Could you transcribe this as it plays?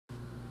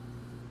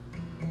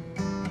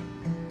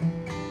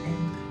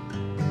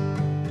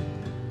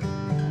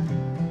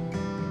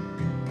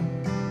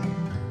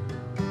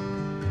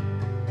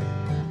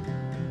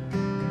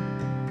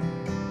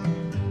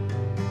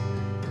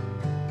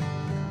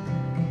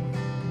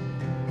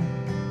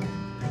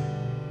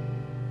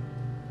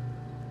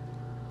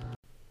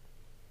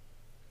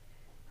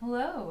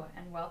Hello,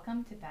 and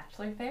welcome to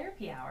Bachelor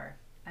Therapy Hour.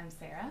 I'm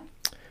Sarah.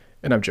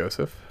 And I'm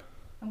Joseph.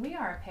 And we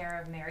are a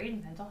pair of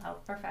married mental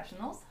health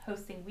professionals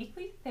hosting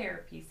weekly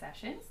therapy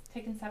sessions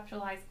to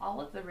conceptualize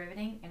all of the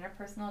riveting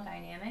interpersonal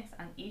dynamics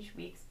on each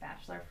week's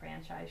Bachelor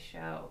franchise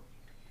show.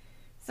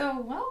 So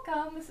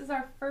welcome, this is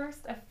our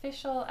first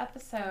official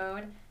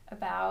episode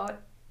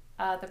about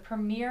the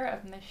premiere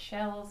of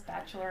Michelle's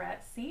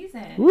Bachelorette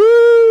season.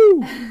 Woo!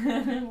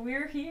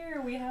 We're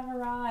here, we have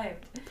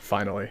arrived.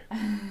 Finally.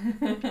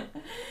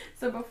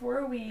 So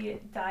before we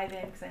dive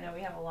in, because I know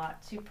we have a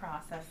lot to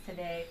process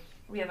today,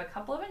 we have a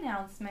couple of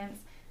announcements.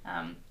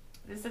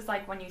 This is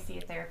like when you see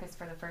a therapist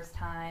for the first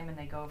time and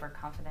they go over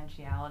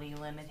confidentiality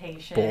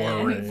limitations.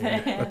 Boring.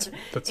 And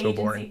that's so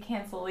boring. agency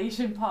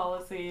cancellation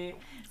policy.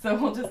 So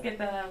we'll just get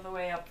that out of the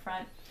way up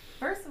front.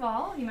 First of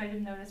all, you might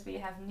have noticed we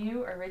have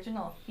new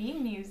original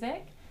theme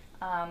music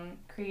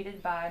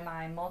created by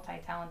my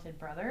multi-talented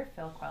brother,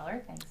 Phil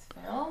Queller. Thanks,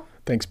 Phil.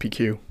 Thanks,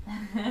 PQ.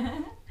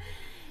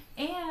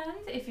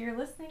 And if you're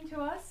listening to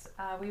us,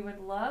 we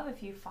would love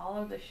if you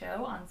follow the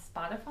show on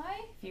Spotify.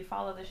 If you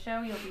follow the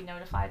show, you'll be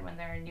notified when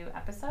there are new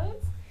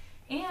episodes.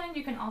 And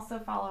you can also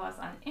follow us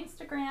on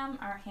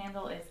Instagram. Our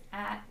handle is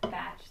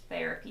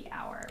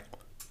 @BatchTherapyHour.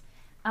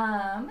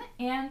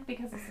 And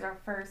because this is our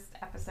first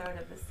episode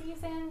of the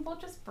season, we'll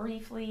just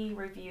briefly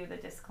review the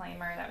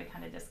disclaimer that we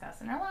kind of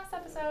discussed in our last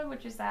episode,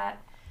 which is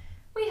that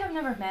we have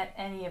never met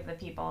any of the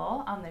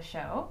people on the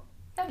show.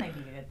 That may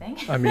be a good thing.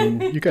 I mean,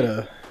 you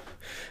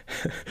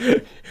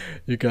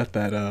got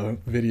that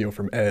video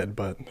from Ed,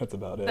 but that's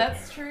about it.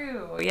 That's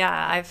true.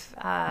 Yeah, I've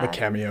the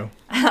cameo.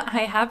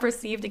 I have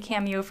received a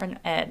cameo from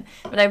Ed,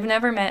 but I've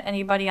never met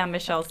anybody on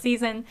Michelle's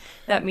season.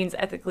 That means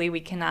ethically we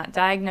cannot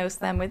diagnose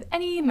them with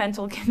any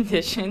mental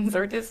conditions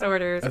or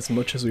disorders. As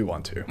much as we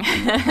want to.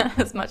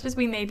 As much as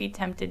we may be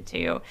tempted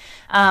to.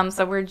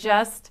 So we're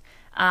just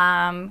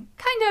kind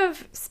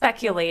of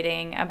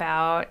speculating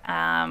about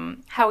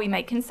how we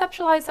might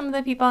conceptualize some of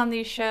the people on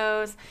these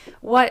shows,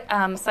 what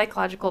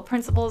psychological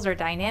principles or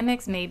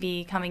dynamics may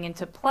be coming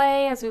into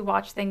play as we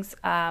watch things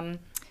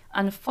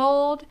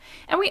unfold.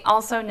 And we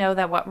also know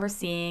that what we're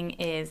seeing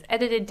is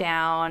edited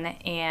down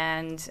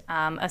and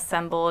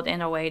assembled in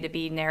a way to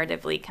be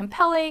narratively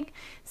compelling.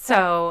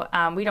 So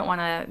we don't want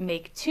to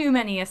make too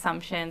many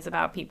assumptions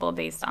about people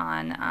based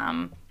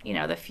on,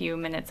 the few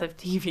minutes of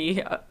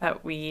TV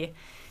that we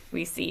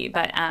see.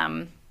 But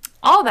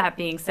all that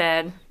being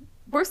said,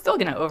 we're still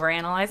going to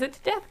overanalyze it to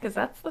death because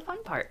that's the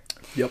fun part.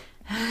 Yep.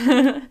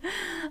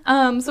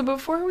 So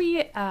before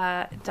we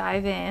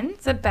dive in,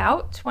 it's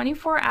about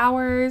 24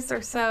 hours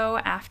or so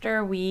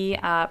after we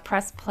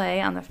press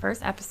play on the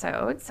first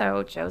episode.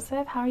 So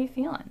Joseph, how are you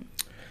feeling?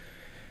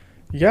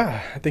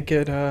 Yeah, I think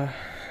it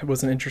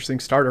was an interesting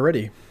start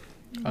already.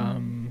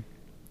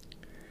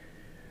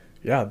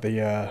 Yeah,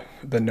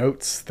 the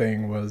notes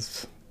thing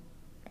was,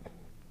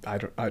 I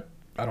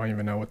don't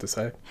even know what to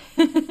say.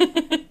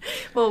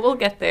 Well, we'll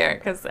get there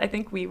because I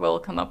think we will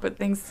come up with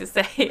things to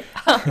say.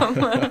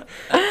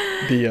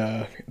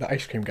 The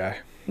ice cream guy.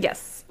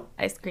 Yes,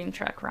 ice cream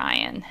truck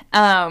Ryan.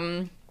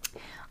 All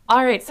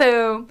right,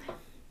 so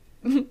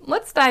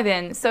let's dive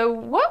in. So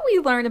what we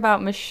learned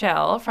about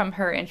Michelle from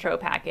her intro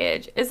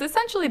package is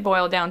essentially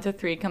boiled down to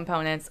three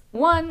components.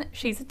 One,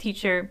 she's a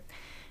teacher.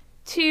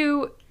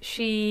 Two,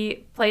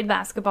 she played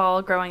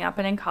basketball growing up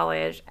and in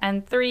college.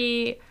 And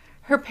three,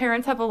 her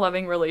parents have a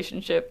loving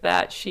relationship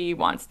that she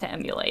wants to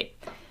emulate.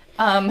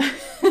 And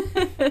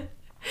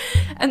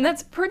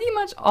that's pretty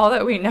much all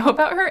that we know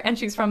about her, and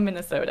she's from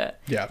Minnesota.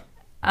 Yeah.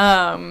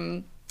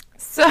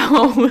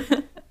 So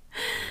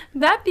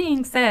that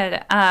being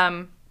said,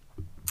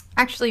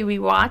 actually we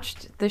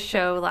watched the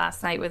show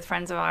last night with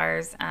friends of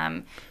ours,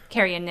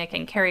 Carrie and Nick,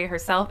 and Carrie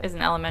herself is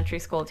an elementary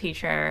school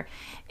teacher.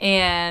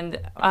 And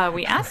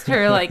we asked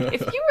her, like,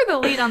 if you were the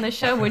lead on the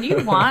show, would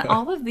you want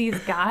all of these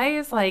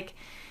guys, like,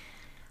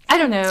 I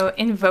don't know,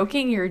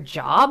 invoking your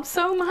job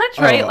so much,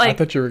 right? I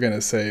thought you were going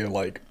to say,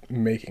 like,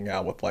 making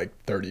out with, like,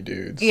 30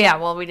 dudes. Yeah,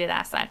 well, we did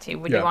ask that, too.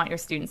 Would you want your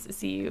students to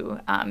see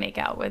you make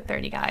out with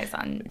 30 guys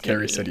on TV?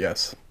 Carrie said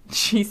yes.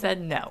 She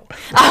said no.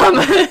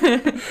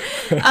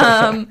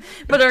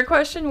 But our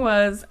question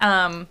was,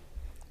 a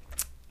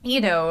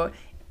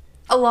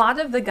lot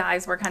of the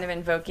guys were kind of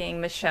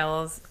invoking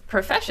Michelle's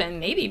profession,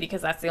 maybe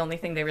because that's the only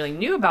thing they really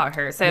knew about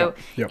her. So,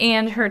 Yep.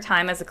 And her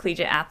time as a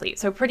collegiate athlete.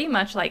 So pretty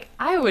much, like,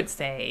 I would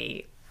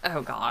say,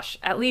 oh gosh,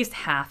 at least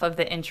half of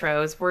the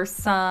intros were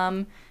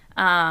some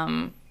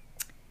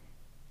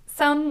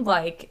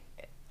like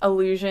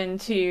allusion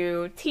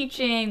to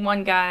teaching.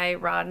 One guy,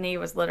 Rodney,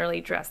 was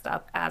literally dressed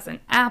up as an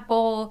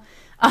apple.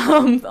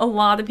 A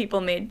lot of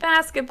people made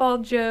basketball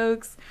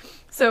jokes.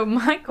 So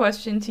my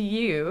question to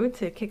you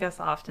to kick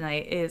us off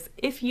tonight is,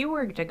 if you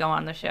were to go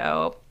on the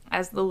show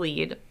as the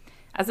lead,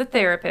 as a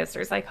therapist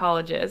or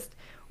psychologist,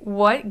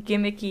 what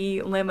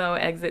gimmicky limo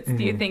exits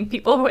do you think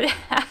people would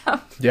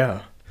have?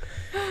 Yeah.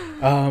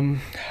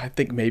 I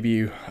think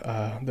maybe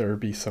there would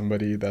be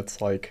somebody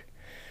that's like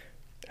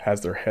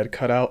has their head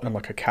cut out on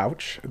like a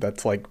couch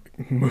that's like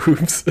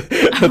moves,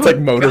 that's like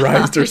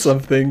motorized or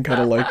something,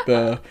 kind of like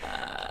the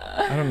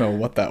I don't know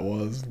what that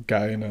was.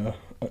 Guy in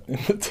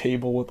the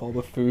table with all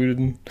the food,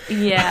 and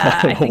Yeah,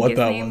 I I don't know think what his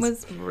that name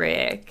was. was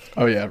Rick.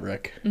 Oh yeah,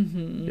 Rick.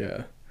 Hmm.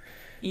 Yeah,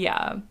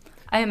 Yeah.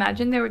 I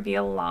imagine there would be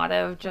a lot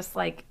of just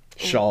like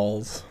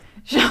shawls,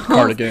 shawls.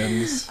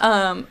 cardigans.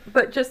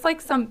 But just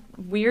like some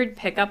weird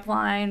pickup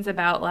lines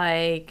about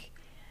like,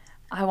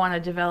 I want to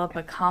develop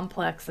a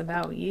complex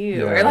about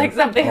you, or Yeah, like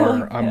something or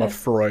like I'm this.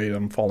 afraid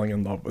I'm falling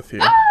in love with you.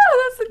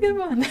 Oh, that's a good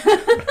one.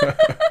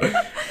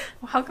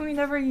 Well, how come you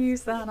never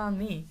use that on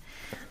me?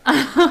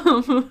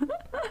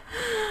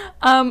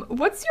 Um,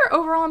 what's your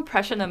overall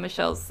impression of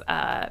Michelle's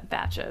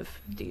batch of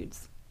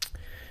dudes?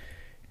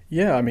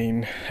 Yeah, I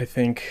mean, I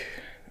think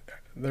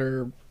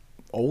they're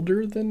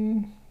older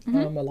than Hmm.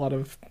 a lot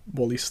of,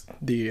 well, at least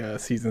the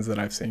seasons that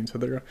I've seen. So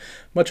they're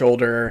much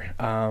older.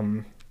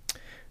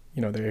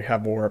 They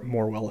have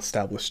more well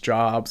established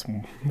jobs,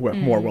 more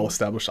well Mm.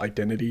 established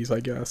identities, I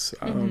guess.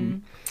 Hmm.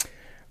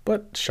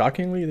 But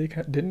shockingly, they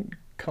didn't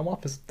come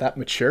off as that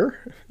mature.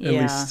 At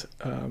Yeah. least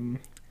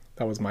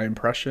that was my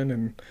impression,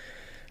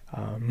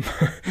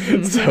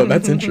 and so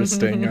that's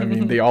interesting. I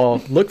mean, they all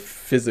look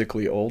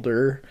physically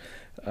older,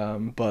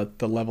 but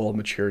the level of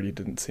maturity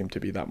didn't seem to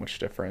be that much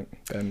different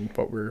than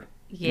what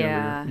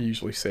Yeah. we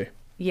usually see.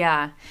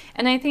 Yeah.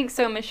 And I think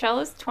so. Michelle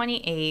is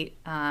 28.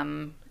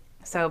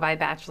 So by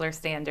bachelor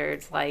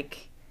standards,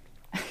 like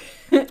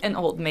an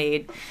old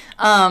maid.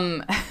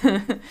 Um,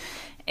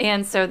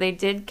 and so they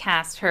did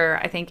cast her,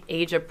 I think,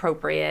 age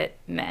appropriate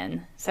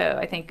men. So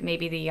I think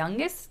maybe the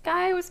youngest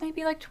guy was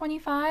maybe like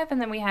 25.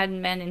 And then we had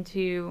men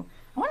into,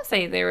 I want to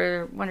say they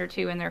were one or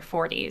two in their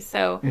 40s.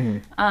 So,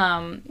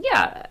 Mhm.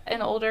 yeah,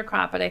 an older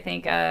crop, but I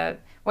think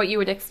what you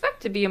would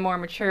expect to be a more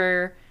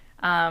mature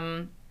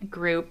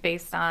group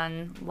based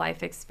on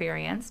life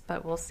experience,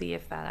 but we'll see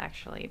if that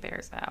actually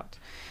bears out.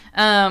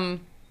 Um,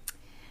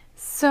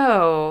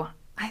 so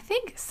I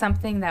think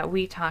something that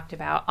we talked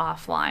about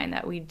offline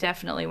that we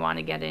definitely want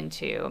to get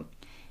into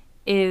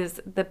is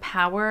the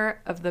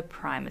power of the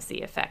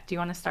primacy effect. Do you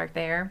want to start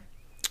there?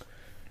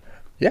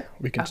 Yeah,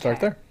 we can start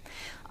Okay. there.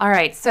 All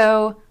right,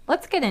 so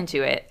let's get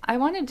into it. I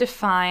want to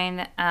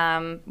define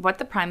what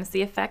the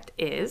primacy effect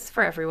is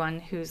for everyone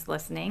who's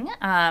listening.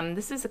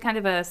 This is a kind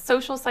of a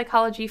social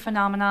psychology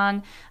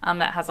phenomenon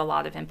that has a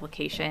lot of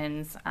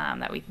implications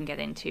that we can get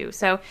into.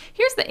 So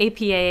here's the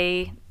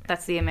APA,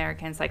 that's the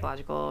American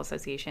Psychological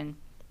Association,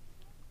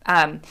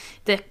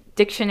 the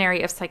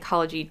Dictionary of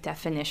Psychology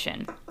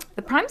definition.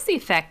 The primacy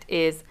effect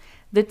is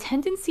the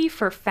tendency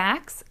for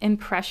facts,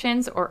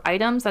 impressions, or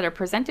items that are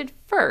presented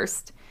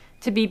first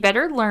to be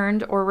better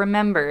learned or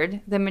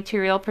remembered than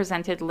material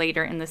presented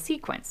later in the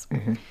sequence.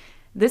 Hmm.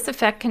 This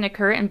effect can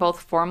occur in both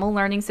formal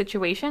learning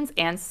situations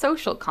and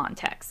social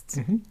contexts.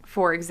 Hmm.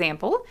 For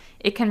example,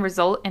 it can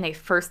result in a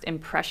first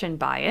impression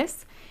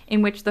bias,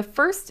 in which the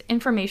first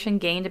information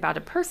gained about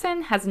a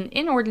person has an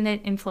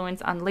inordinate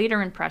influence on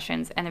later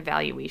impressions and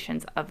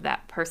evaluations of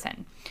that person.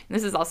 And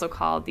this is also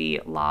called the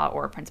law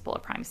or principle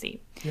of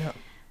primacy. Yeah.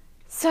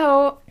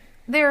 So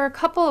there are a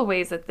couple of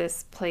ways that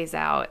this plays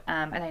out,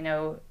 and I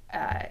know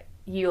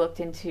you looked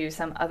into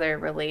some other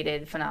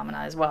related phenomena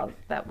as well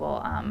that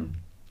we'll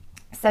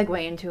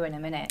segue into in a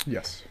minute.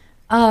 Yes.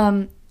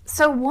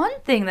 So one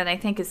thing that I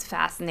think is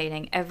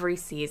fascinating every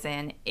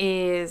season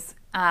is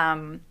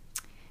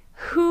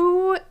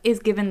who is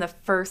given the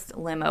first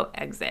limo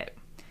exit.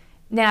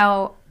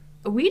 Now,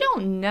 we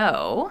don't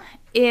know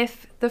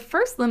if the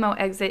first limo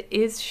exit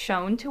is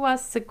shown to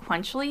us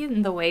sequentially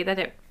in the way that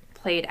it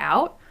played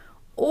out,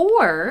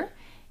 or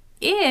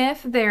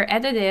if they're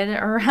edited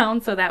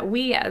around so that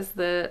we as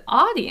the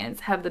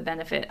audience have the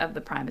benefit of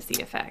the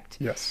primacy effect.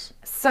 Yes.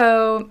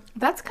 So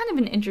that's kind of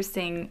an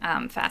interesting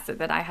facet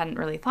that I hadn't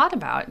really thought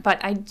about.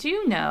 But I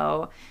do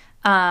know,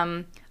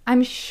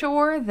 I'm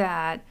sure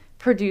that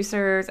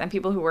producers and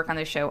people who work on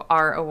the show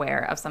are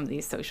aware of some of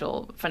these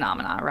social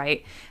phenomena,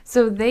 right?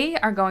 So they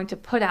are going to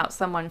put out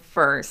someone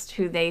first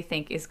who they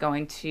think is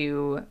going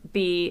to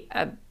be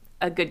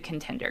a good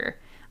contender.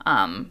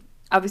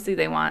 Obviously,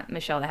 they want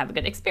Michelle to have a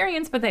good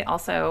experience, but they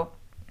also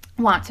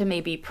want to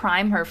maybe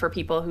prime her for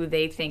people who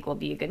they think will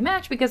be a good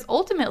match, because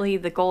ultimately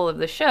the goal of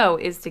the show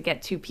is to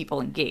get two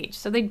people engaged.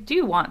 So they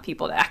do want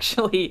people to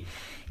actually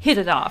hit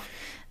it off.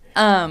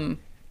 Hmm.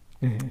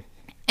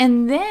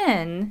 And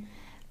then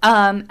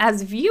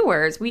as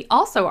viewers, we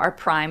also are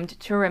primed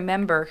to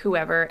remember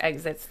whoever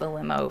exits the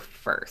limo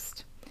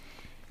first.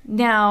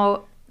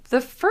 Now,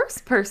 the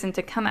first person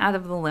to come out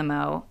of the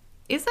limo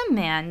is a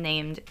man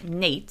named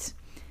Nate.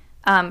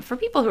 For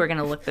people who are going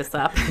to look this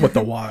up. With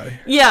the Y.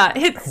 Yeah,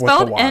 it's With the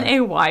spelled Y.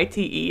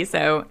 Nayte.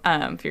 So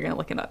if you're going to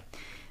look him up.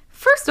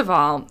 First of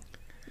all,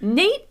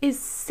 Nate is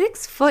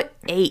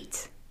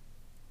 6'8".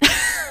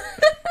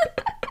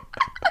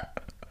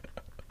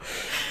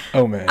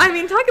 Oh man. I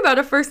mean, talk about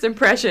a first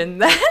impression.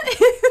 That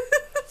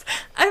is,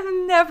 I've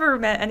never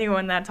met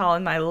anyone that tall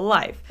in my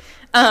life.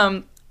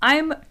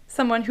 I'm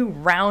someone who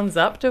rounds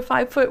up to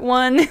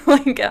 5'1".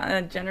 Like on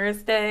a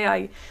generous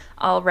day,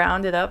 I'll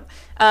round it up.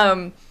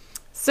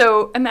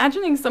 So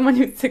imagining someone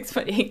who's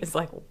 6'8" is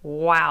like,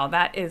 wow,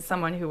 that is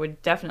someone who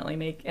would definitely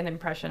make an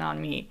impression on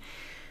me.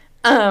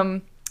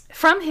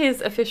 From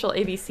his official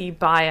ABC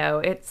bio,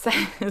 it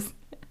says,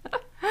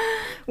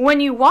 when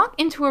you walk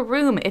into a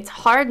room, it's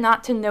hard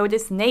not to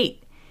notice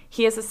Nate.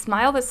 He has a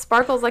smile that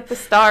sparkles like the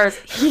stars.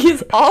 He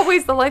is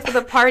always the life of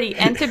the party.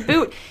 And to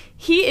boot,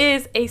 he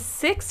is a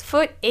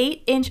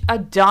 6'8"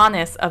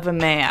 Adonis of a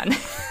man.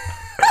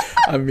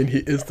 I mean, he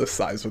is the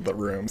size of the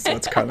room, so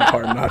it's kind of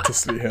hard not to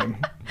see him.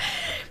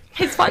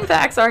 His fun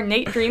facts are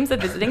Nate dreams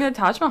of visiting the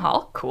Taj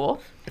Mahal.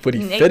 Cool. Would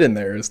he fit in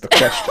there is the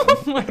question.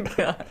 Oh my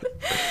God.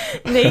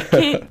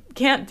 Nate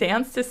can't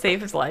dance to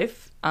save his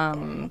life.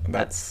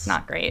 That's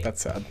not great.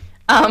 That's sad.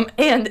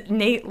 And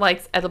Nate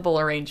likes edible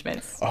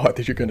arrangements. Oh, I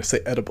think you're going to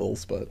say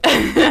edibles, but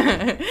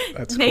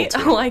that's Nate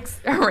cool too. likes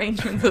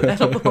arrangements of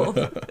edibles.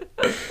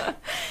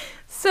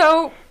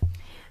 So,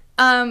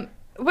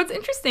 what's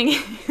interesting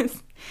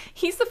is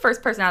he's the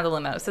first person out of the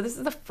limo. So this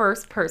is the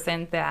first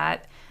person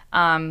that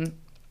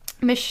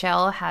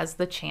Michelle has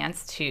the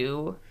chance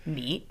to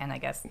meet and I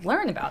guess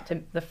learn about,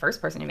 the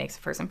first person who makes a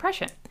first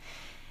impression.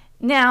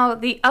 Now,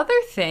 the other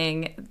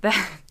thing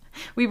that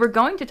we were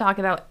going to talk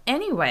about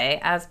anyway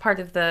as part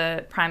of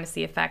the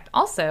primacy effect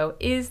also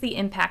is the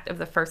impact of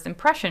the first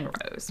impression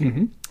rose.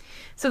 Mm-hmm.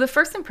 So the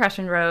first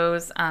impression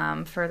rose,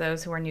 for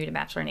those who are new to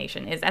Bachelor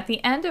Nation, is at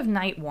the end of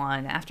night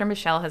one, after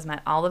Michelle has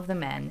met all of the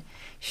men,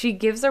 she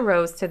gives a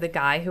rose to the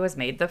guy who has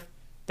made the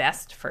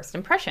best first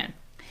impression.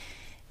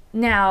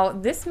 Now,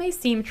 this may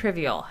seem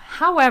trivial.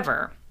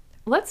 However,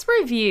 let's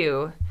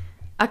review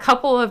a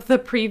couple of the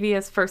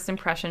previous first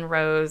impression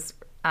rose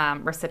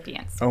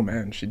recipients. Oh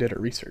man, she did her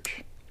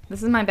research.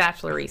 This is my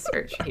bachelor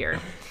research here.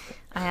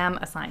 I am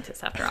a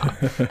scientist after all.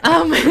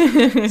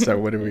 So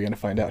what are we going to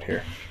find out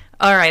here?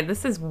 All right,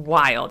 this is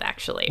wild,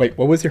 actually. Wait,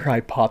 what was your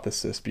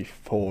hypothesis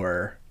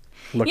before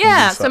looking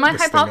so my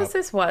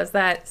hypothesis was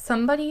that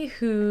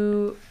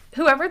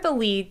whoever the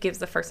lead gives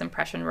the first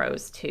impression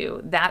rose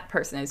to, that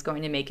person is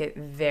going to make it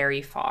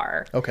very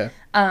far. Okay.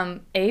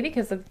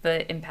 Because of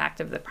the impact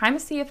of the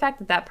primacy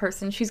effect, that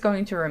person, she's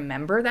going to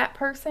remember that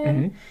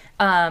person,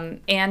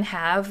 and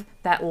have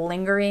that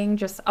lingering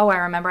I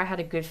remember I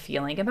had a good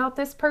feeling about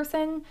this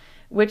person,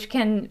 which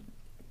can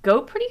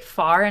go pretty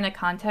far in a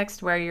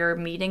context where you're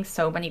meeting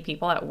so many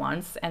people at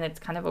once and it's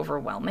kind of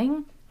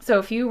overwhelming. So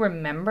if you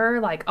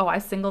remember, like, oh, I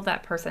singled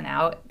that person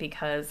out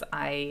because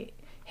I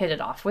hit it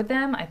off with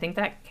them, I think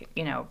that,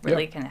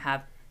 really can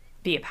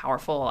be a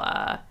powerful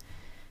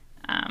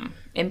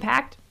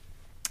impact.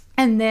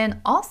 And then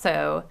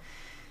also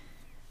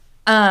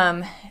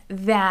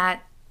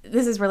that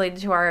this is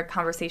related to our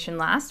conversation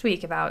last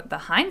week about the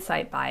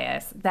hindsight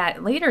bias,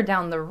 that later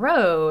down the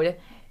road,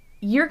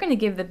 you're going to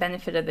give the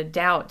benefit of the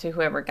doubt to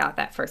whoever got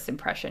that first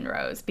impression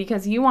rose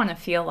because you want to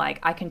feel like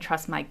I can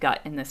trust my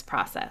gut in this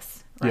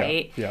process,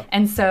 right? Yeah.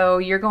 And so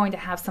you're going to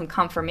have some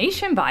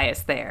confirmation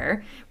bias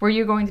there where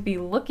you're going to be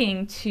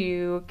looking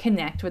to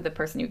connect with the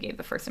person you gave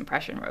the first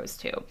impression rose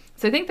to.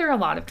 So I think there are a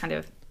lot of kind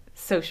of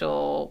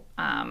social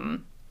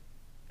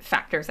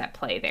factors at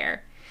play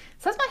there.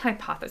 So that's my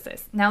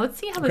hypothesis. Now let's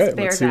see how this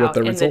bears out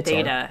in the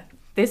data.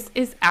 This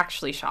is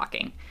actually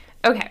shocking.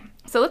 Okay,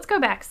 so let's go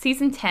back.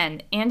 Season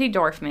 10, Andy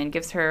Dorfman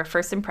gives her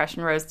first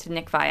impression rose to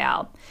Nick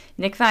Viall.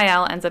 Nick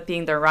Viall ends up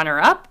being the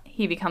runner-up.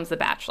 He becomes the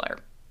Bachelor.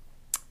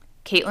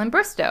 Caitlin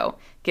Bristow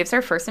gives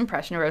her first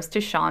impression rose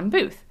to Sean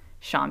Booth.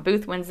 Sean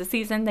Booth wins the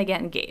season. They get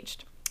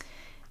engaged.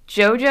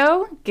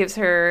 JoJo gives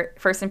her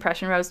first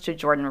impression rose to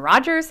Jordan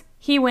Rogers.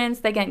 He wins.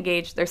 They get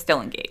engaged. They're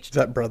still engaged. Is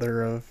that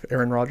brother of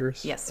Aaron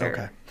Rodgers? Yes, sir.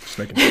 Okay. Just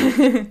making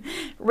sure.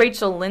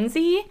 Rachel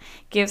Lindsay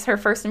gives her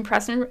first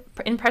impression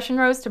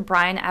rose to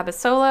Brian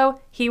Abasolo.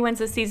 He wins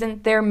the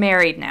season. They're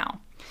married now.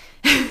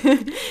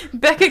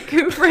 Becca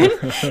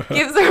Kufrin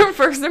gives her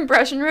first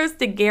impression rose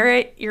to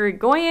Garrett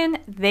Irigoyen.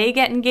 They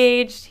get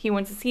engaged. He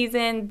wins the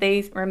season.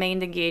 They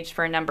remained engaged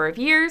for a number of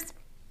years.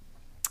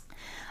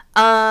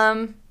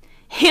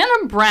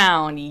 Hannah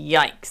Brown,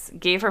 yikes,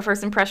 gave her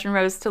first impression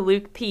rose to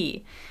Luke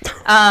P.,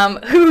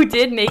 who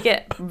did make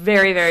it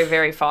very, very,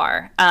 very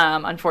far,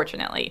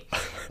 unfortunately.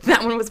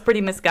 That one was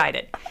pretty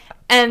misguided.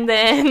 And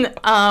then,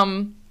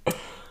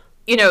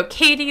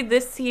 Katie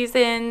this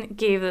season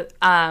gave,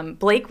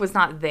 Blake was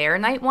not there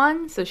night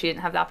one, so she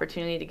didn't have the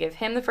opportunity to give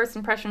him the first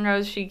impression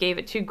rose. She gave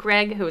it to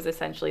Greg, who was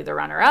essentially the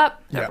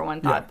runner-up. Yeah,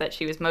 everyone thought that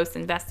she was most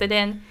invested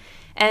in.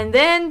 And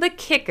then the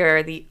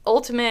kicker, the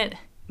ultimate,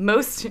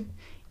 most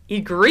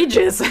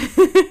egregious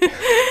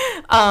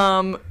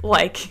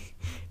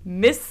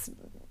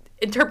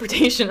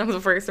misinterpretation of the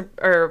first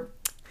or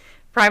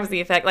privacy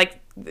effect.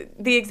 Like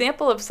the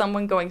example of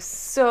someone going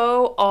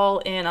so all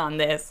in on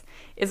this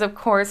is of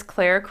course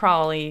Claire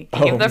Crawley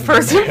gave the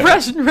first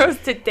impression rose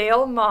to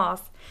Dale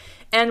Moss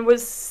and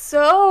was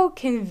so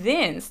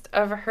convinced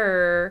of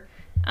her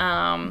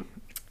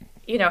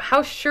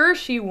how sure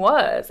she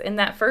was in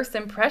that first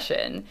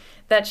impression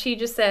that she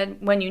just said,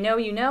 when you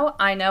know,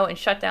 I know, and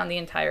shut down the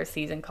entire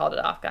season, called it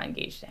off, got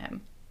engaged to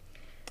him.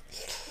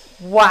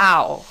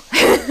 Wow.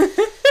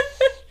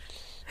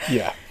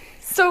 Yeah.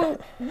 So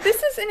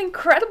this is an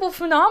incredible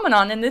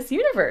phenomenon in this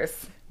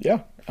universe.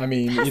 Yeah. I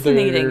mean,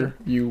 either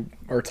you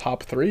are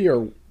top 3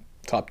 or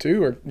top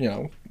 2 or,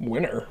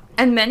 winner.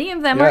 And many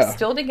of them Yeah. are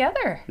still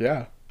together.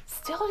 Yeah.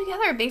 Still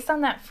together based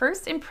on that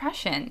first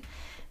impression.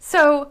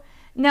 So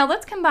now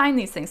let's combine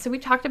these things. So we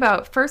talked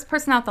about first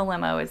person out the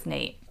limo is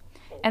Nate.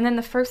 And then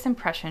the first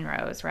impression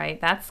rose,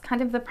 right? That's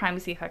kind of the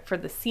primacy effect for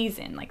the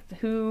season, like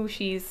who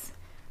she's,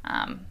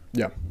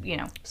 Yeah.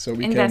 So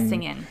we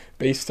investing can, in.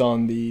 based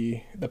on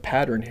the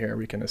pattern here,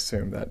 we can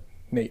assume that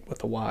Nate with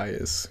the Y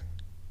is.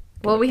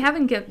 Well, we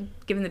haven't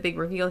given the big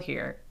reveal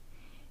here.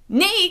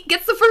 Nate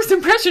gets the first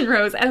impression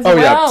rose as well.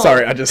 Oh yeah,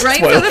 sorry, I just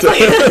spoiled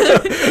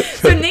it.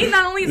 So Nate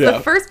not only is Yeah. the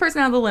first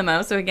person out of the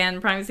limo, so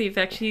again, primacy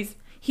effect, he's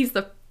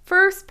the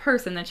first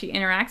person that she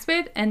interacts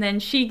with, and then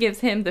she gives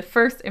him the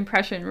first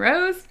impression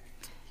rose.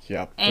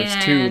 Yeah, there's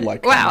two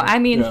like. Wow, I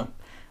mean, yeah.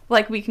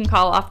 like we can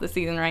call off the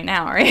season right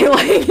now, right?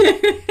 Like,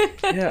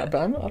 Yeah, but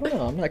I don't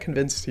know. I'm not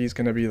convinced he's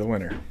going to be the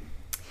winner.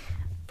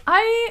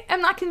 I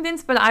am not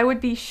convinced, but I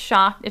would be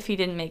shocked if he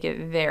didn't make it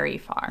very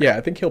far. Yeah,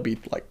 I think he'll be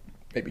like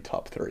maybe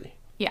top 3.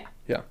 Yeah.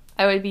 Yeah.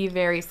 I would be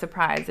very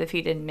surprised if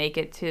he didn't make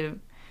it to,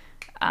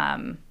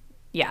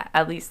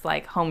 at least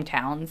like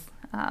hometowns,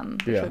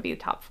 which Yeah. would be the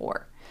top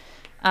 4.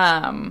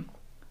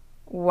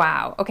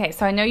 Wow. Okay,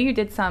 so I know you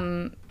did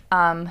some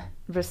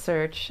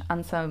research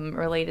on some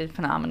related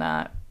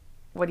phenomena.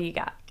 What do you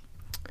got?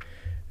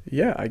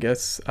 Yeah, I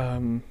guess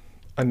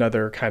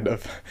another kind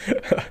of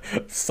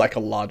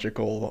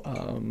psychological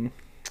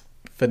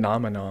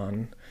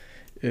phenomenon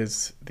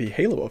is the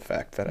halo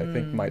effect that I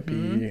think might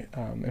be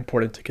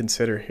important to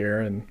consider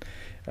here. And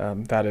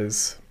that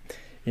is,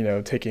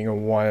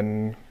 taking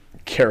one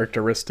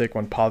characteristic,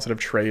 one positive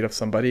trait of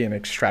somebody and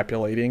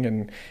extrapolating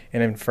and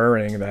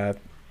inferring that,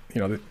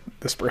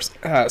 this person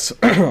has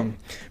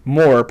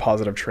more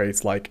positive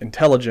traits like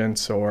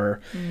intelligence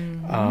or,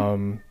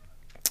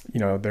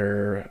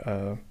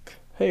 they're,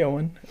 hey,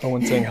 Owen.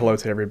 Owen saying hello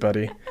to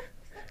everybody.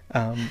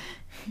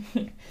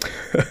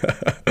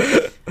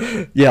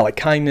 Yeah, like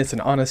kindness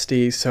and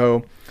honesty.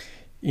 So,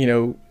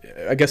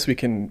 I guess we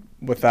can,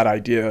 with that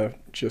idea,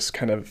 just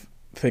kind of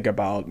think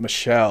about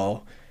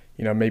Michelle.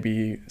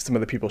 Maybe some of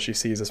the people she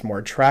sees as more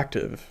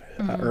attractive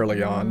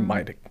early on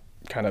might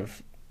kind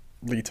of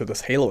lead to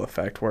this halo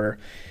effect where,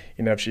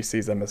 if she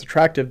sees them as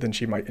attractive, then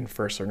she might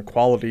infer certain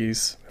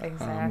qualities,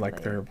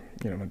 like they're,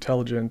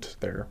 intelligent,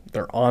 they're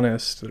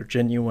honest, they're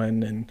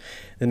genuine, and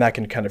then that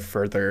can kind of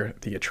further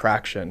the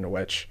attraction,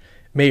 which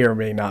may or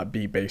may not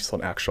be based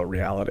on actual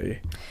reality.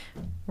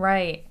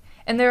 Right.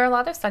 And there are a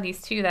lot of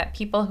studies, too, that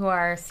people who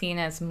are seen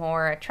as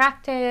more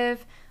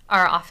attractive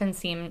are often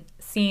seen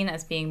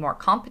as being more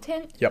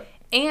competent. Yep.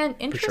 And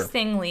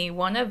interestingly,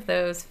 one of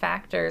those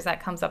factors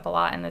that comes up a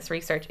lot in this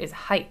research is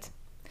height.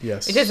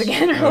 Yes. Which is,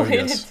 again,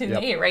 related to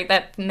Yep. Nate, right?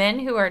 That men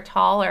who are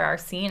taller are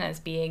seen as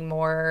being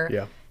more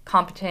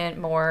competent,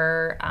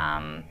 more,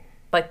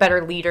 like,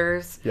 better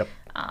leaders. Yep.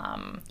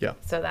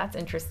 So that's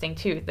interesting,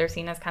 too. They're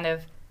seen as kind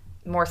of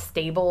more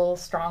stable,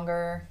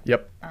 stronger.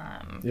 Yep.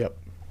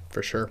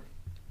 For sure.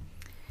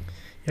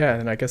 Yeah,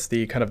 and I guess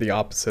the kind of the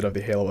opposite of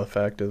the halo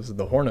effect is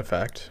the horn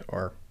effect,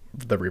 or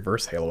the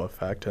reverse halo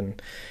effect, and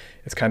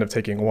it's kind of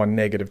taking one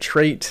negative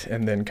trait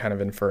and then kind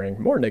of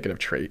inferring more negative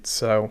traits.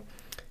 So,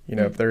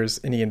 if there's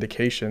any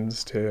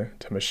indications to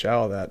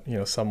Michelle that,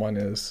 someone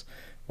is,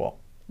 well,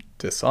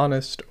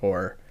 dishonest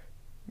or,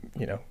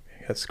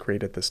 has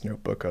created this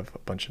notebook of a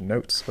bunch of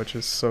notes, which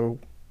is so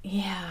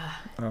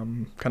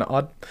kind of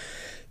odd,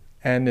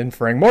 and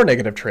inferring more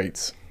negative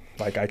traits.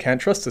 Like, I can't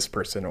trust this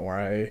person,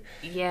 or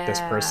this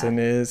person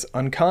is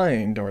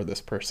unkind, or this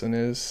person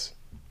is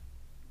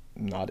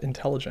not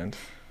intelligent.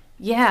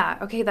 Yeah,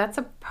 okay, that's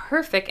a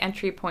perfect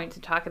entry point to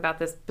talk about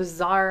this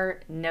bizarre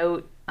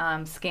note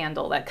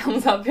scandal that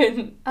comes up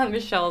in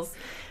Michelle's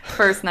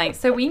first night.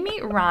 So we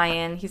meet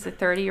Ryan. He's a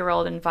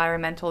 30-year-old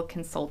environmental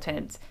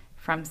consultant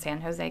from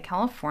San Jose,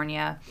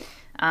 California.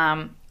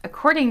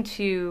 According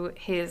to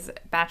his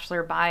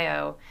bachelor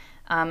bio,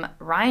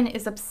 Ryan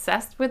is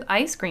obsessed with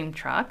ice cream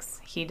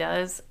trucks. He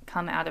does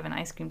come out of an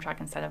ice cream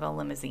truck instead of a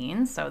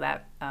limousine, so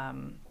that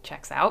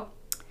checks out.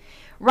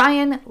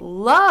 Ryan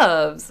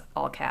loves,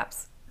 all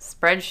caps,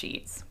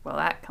 spreadsheets. Well,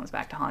 that comes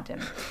back to haunt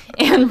him.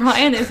 And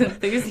Ryan is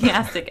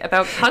enthusiastic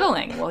about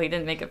cuddling. Well, he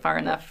didn't make it far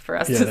enough for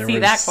us to see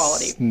that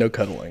quality. No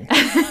cuddling.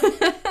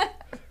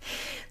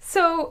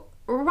 So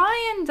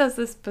Ryan does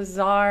this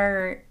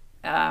bizarre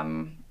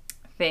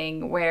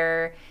thing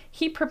where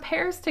he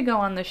prepares to go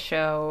on the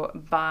show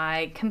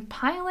by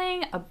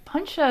compiling a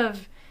bunch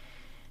of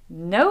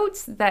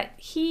notes that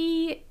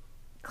he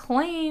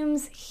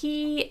claims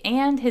he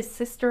and his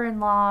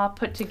sister-in-law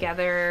put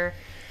together.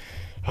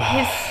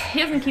 He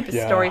doesn't keep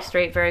his story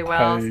straight very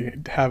well. I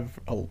have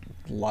a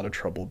lot of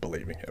trouble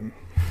believing him.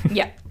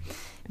 Yeah.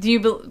 Do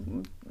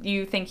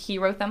you think he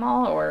wrote them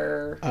all,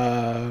 or?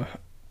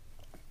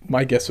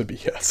 My guess would be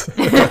yes.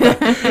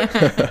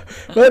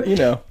 But,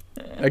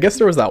 I guess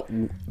there was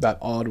that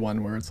odd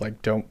one where it's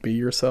like, don't be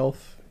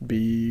yourself,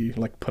 be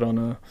like, put on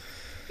a,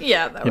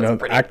 that was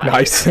pretty act funny.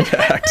 nice and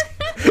act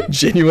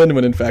genuine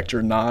when in fact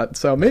you're not.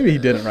 So maybe he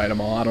didn't write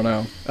them all. I don't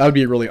know. That would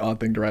be a really odd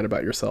thing to write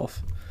about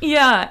yourself.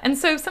 Yeah, and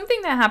so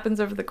something that happens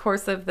over the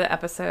course of the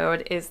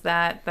episode is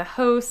that the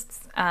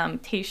hosts,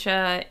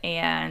 Tasha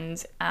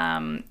and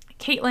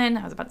Caitlin,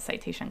 I was about to say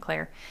Tasha and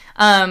Claire,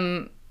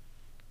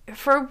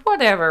 for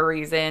whatever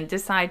reason,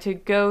 decide to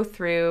go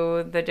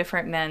through the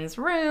different men's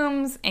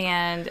rooms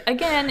and,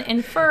 again,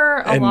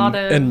 infer a lot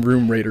of... In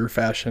Room Raider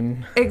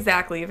fashion.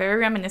 Exactly. Very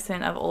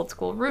reminiscent of old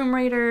school Room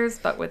Raiders,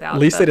 but without At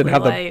least the they didn't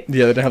have light. they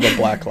didn't have the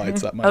black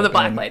lights. That might the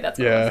black light, that's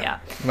what it was, yeah.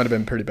 It might have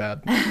been pretty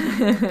bad.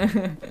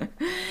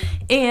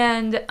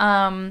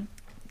 And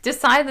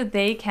decide that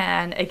they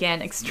can,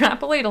 again,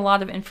 extrapolate a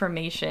lot of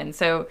information.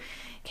 So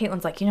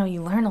Caitlin's like,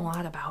 you learn a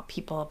lot about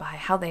people by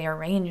how they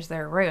arrange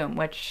their room,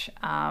 which,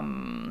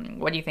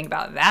 what do you think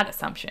about that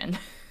assumption?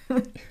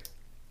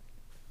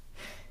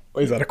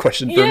 Is that a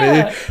question for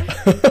me?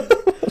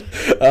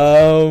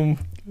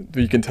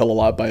 You can tell a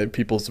lot by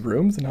people's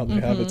rooms and how they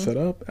have it set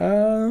up.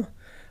 I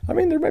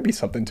mean, there might be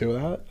something to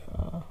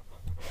that.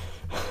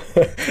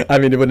 I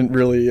mean, it wouldn't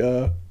really...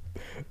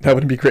 that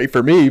wouldn't be great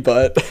for me,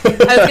 but...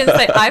 I was going to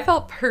say, I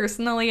felt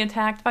personally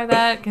attacked by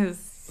that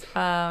because...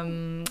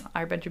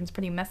 our bedroom's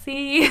pretty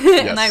messy,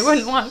 and I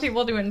wouldn't want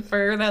people to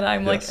infer that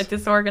I'm like a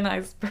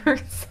disorganized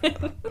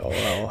person.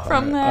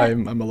 From that,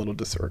 I'm a little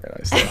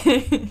disorganized. So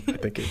I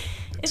think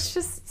it's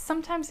just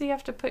sometimes you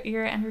have to put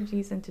your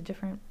energies into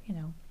different,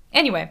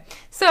 Anyway,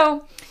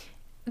 so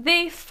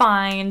they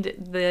find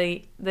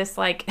this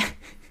like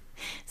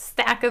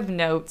stack of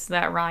notes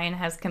that Ryan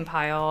has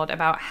compiled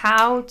about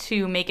how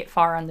to make it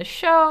far on the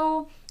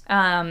show.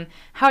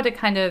 How to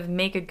kind of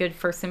make a good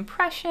first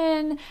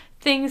impression,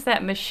 things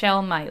that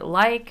Michelle might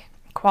like,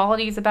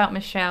 qualities about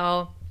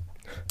Michelle,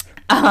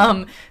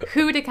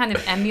 who to kind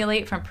of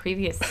emulate from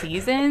previous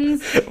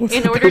seasons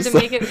in order to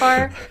make it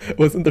far.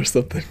 Wasn't there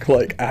something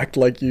like act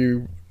like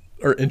you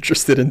are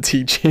interested in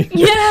teaching?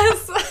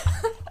 Yes.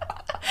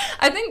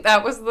 I think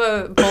that was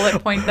the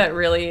bullet point that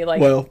really like...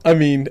 Well, I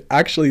mean,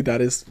 actually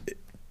that is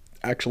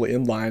actually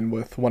in line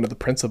with one of the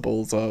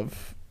principles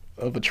of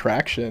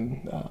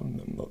attraction.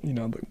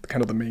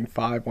 Kind of the main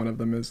 5. One of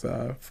them is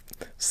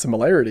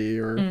similarity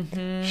or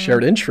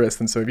shared interest.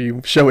 And so if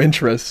you show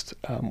interest,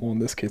 in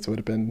this case it would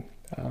have been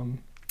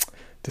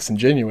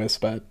disingenuous,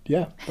 but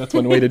yeah, that's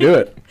one way to do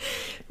it.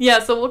 Yeah,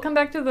 so we'll come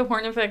back to the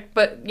horn effect,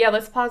 but yeah,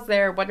 let's pause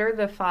there. What are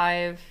the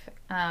 5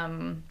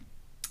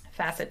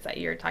 facets that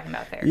you're talking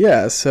about there?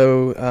 Yeah,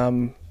 so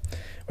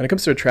when it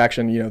comes to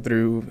attraction,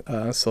 through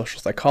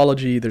social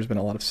psychology, there's been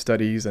a lot of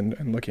studies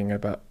and looking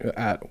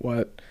at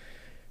what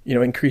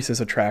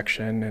increases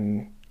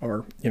attraction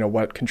or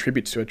what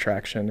contributes to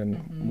attraction.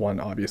 And one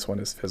obvious one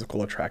is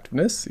physical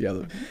attractiveness.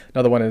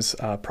 Another one is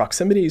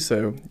proximity.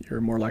 So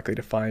you're more likely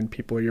to find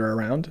people you're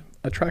around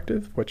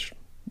attractive, which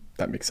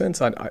that makes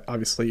sense. I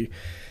obviously,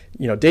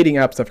 dating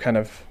apps have kind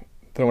of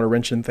thrown a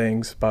wrench in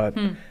things, but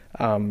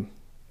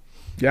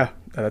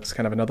that's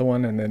kind of another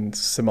one. And then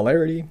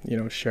similarity,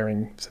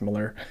 sharing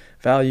similar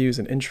values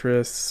and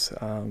interests,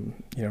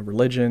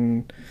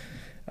 religion,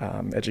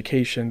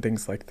 education,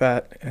 things like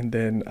that. And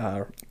then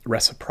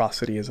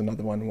reciprocity is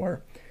another one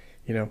where,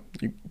 you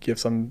give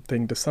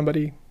something to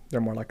somebody,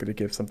 they're more likely to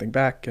give something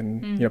back.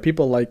 And,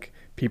 people like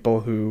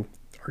people who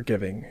are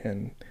giving,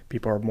 and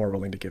people are more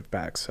willing to give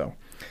back. So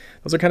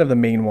those are kind of the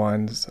main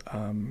ones.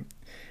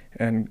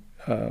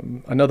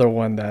 Another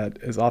one that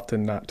is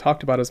often not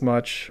talked about as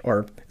much,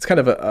 or it's kind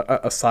of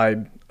a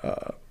side,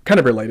 kind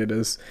of related,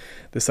 is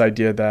this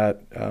idea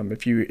that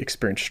if you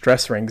experience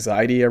stress or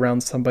anxiety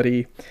around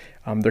somebody,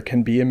 there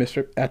can be a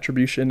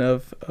misattribution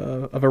of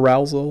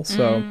arousal.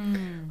 So,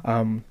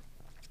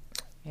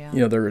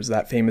 there was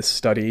that famous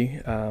study,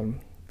 a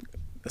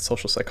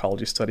social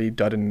psychology study,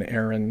 Dudden and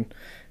Aaron.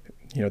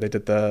 They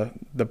did the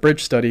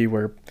bridge study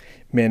where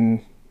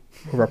men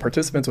who were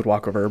participants would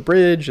walk over a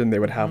bridge, and they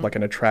would have like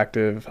an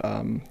attractive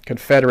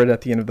Confederate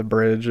at the end of the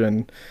bridge.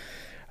 And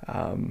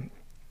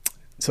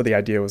so the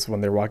idea was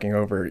when they're walking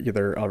over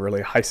either a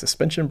really high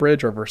suspension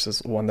bridge or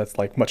versus one that's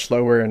like much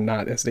lower and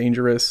not as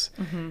dangerous,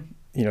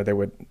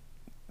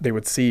 they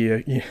would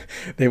see,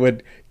 they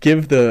would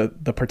give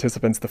the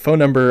participants the phone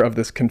number of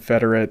this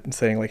Confederate and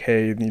saying like,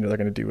 hey, they're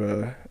going to do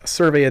a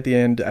survey at the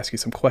end, ask you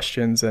some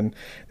questions. And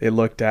they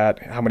looked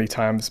at how many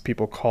times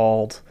people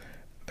called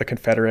the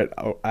Confederate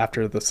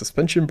after the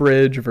suspension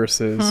bridge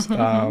versus,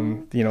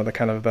 the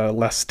kind of the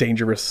less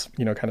dangerous,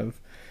 kind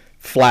of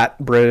flat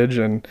bridge.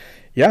 And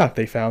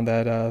they found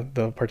that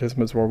the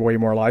participants were way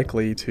more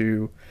likely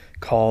to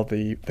call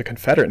the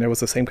Confederate, and it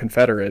was the same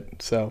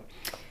Confederate. So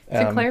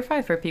to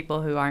clarify for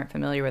people who aren't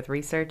familiar with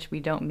research, we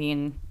don't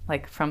mean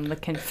like from the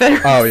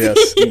Confederacy. Oh, yes.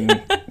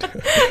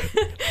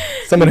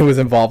 Someone who was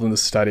involved in the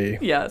study.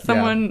 Yeah,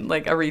 someone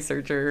like a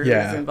researcher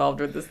who's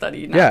involved with the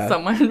study, not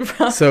someone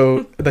from...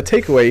 So the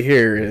takeaway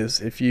here is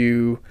if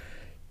you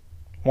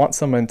want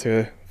someone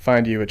to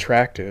find you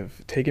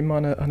attractive, take him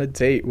on a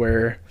date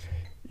where,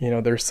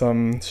 there's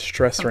some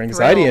stress or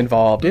anxiety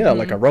involved. Yeah,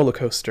 like a roller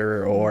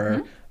coaster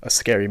or a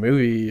scary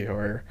movie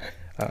or...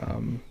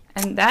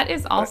 and that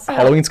is also...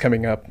 Halloween's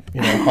coming up,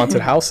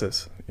 haunted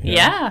houses.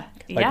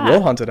 Like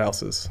real haunted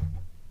houses.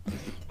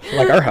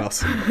 Like our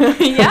house.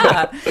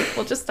 Yeah,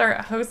 we'll just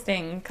start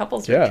hosting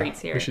couples retreats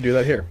here. We should do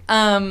that here.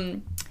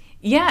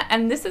 Yeah,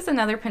 and this is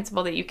another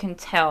principle that you can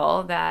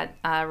tell that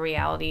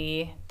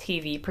reality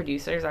TV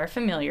producers are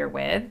familiar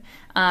with.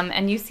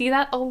 And you see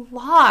that a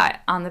lot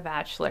on The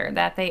Bachelor,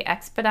 that they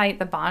expedite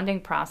the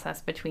bonding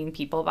process between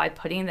people by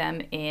putting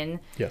them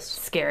in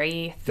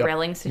scary,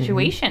 thrilling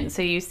situations.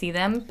 So you see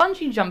them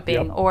bungee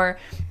jumping, or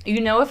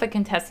if a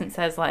contestant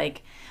says,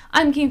 like,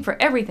 I'm game for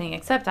everything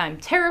except I'm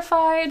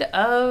terrified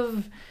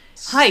of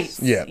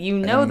heights. You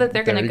know that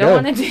they're going to go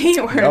on a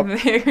date where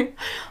they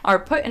are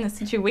put in a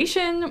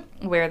situation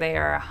where they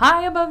are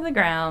high above the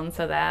ground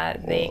so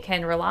that they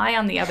can rely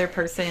on the other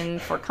person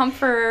for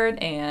comfort.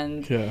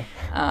 And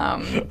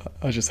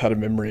I just had a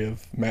memory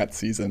of Matt's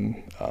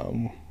season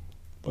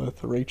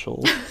with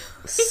Rachel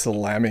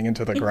slamming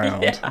into the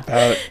ground.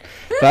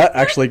 That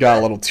actually got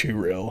a little too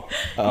real.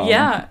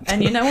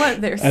 And you know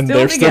what? They're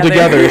still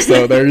together,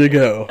 so there you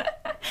go.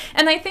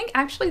 And I think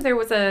actually there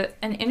was an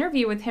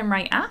interview with him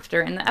right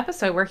after in the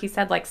episode where he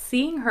said, like,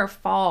 seeing her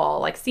fall,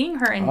 like seeing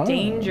her in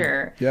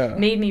danger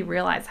made me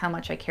realize how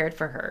much I cared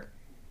for her.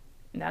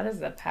 And that is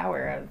the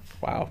power of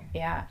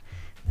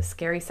the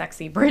scary,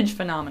 sexy bridge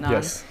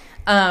phenomenon.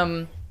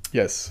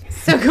 Yes.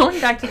 So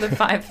going back to the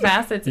 5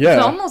 facets, it's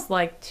almost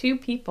like 2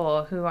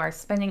 people who are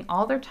spending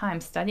all their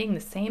time studying the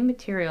same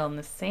material in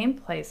the same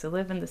place, who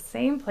live in the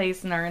same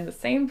place and are in the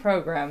same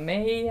program,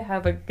 may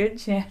have a good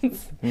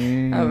chance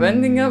of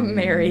ending up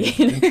married.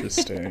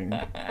 Interesting.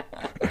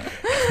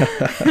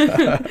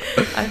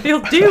 I feel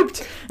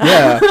duped.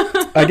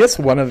 I guess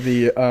one of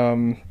the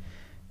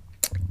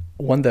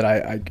one that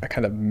I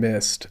kind of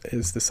missed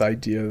is this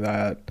idea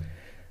that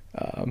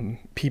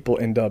people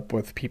end up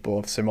with people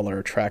of similar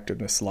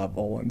attractiveness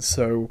level. And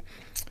so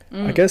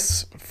I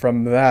guess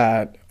from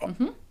that,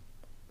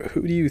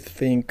 who do you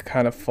think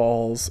kind of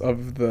falls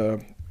of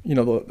the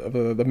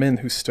men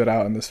who stood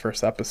out in this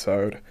first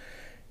episode?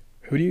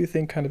 Who do you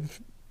think kind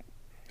of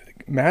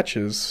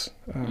matches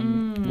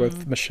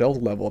with Michelle's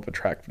level of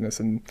attractiveness?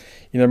 And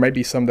there might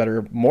be some that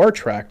are more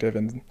attractive,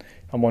 and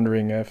I'm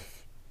wondering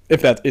if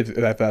that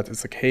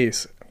is the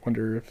case, I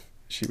wonder if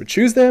she would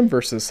choose them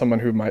versus someone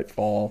who might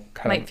feel more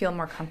comfortable. Might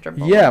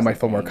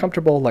feel more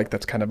comfortable, like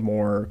that's kind of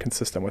more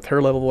consistent with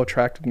her level of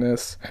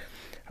attractiveness.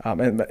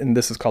 And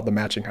this is called the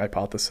matching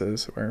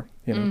hypothesis, where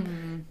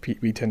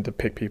we tend to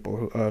pick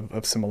people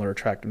of similar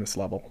attractiveness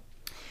level.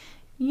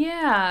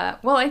 Yeah,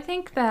 well, I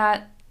think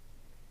that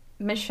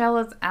Michelle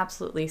is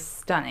absolutely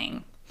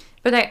stunning,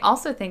 but I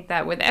also think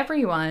that with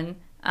everyone,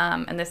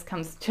 and this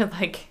comes to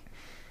like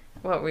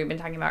what we've been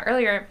talking about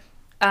earlier.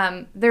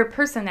 Their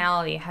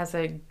personality has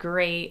a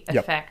great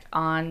effect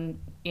on,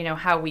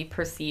 how we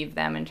perceive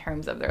them in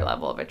terms of their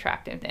level of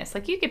attractiveness.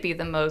 Like, you could be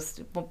the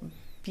most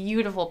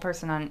beautiful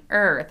person on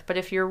earth, but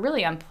if you're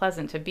really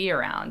unpleasant to be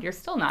around, you're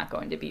still not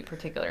going to be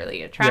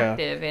particularly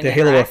attractive. The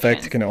halo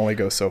effect can only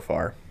go so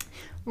far.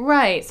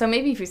 Right. So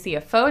maybe if you see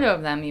a photo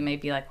of them, you may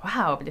be like,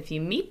 wow, but if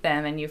you meet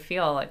them and you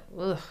feel like,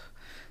 ugh,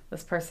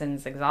 this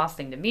person's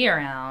exhausting to be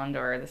around,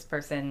 or this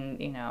person,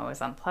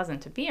 is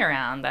unpleasant to be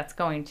around, that's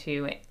going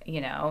to,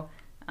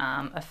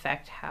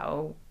 affect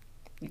how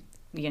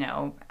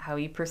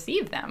you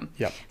perceive them.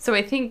 So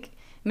I think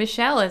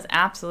Michelle is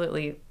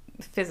absolutely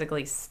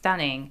physically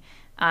stunning,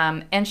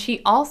 and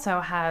she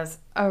also has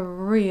a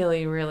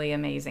really, really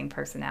amazing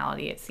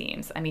personality, it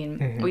seems. I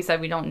mean, we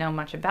said we don't know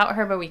much about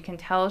her, but we can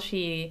tell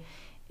she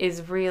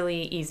is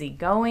really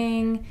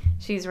easygoing.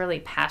 She's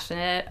really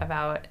passionate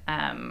about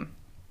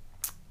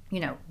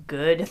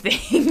good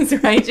things,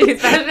 right?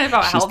 She's passionate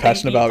about helping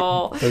passionate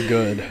people. About the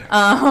good.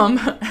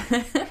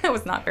 That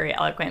was not very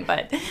eloquent,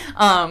 but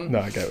no,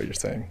 I get what you're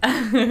saying.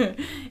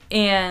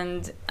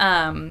 And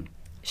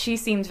she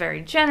seems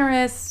very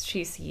generous.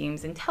 She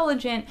seems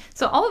intelligent.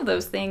 So all of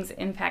those things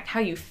impact how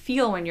you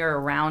feel when you're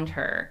around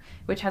her,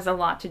 which has a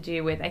lot to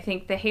do with, I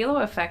think the halo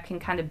effect can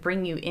kind of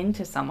bring you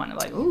into someone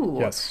like, ooh.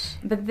 Yes.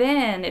 But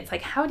then it's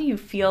like, how do you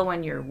feel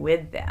when you're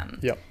with them?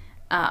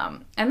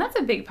 And that's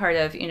a big part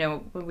of,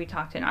 when we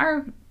talked in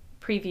our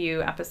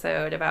preview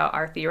episode about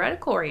our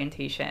theoretical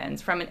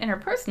orientations from an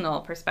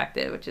interpersonal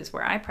perspective, which is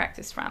where I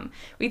practice from.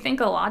 We think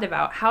a lot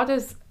about how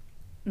does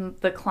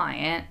the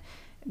client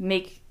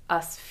make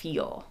us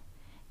feel?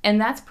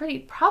 And that's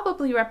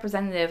probably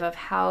representative of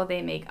how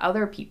they make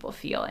other people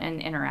feel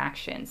in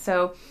interaction.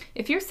 So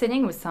if you're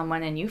sitting with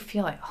someone and you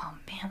feel like, oh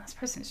man, this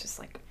person is just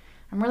like,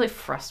 I'm really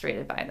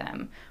frustrated by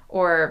them,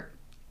 or,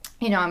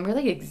 I'm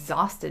really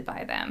exhausted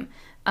by them.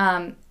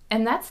 And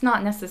that's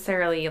not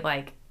necessarily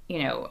like,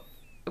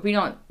 we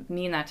don't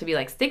mean that to be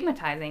like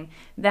stigmatizing.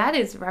 That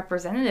is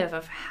representative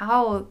of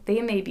how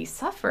they may be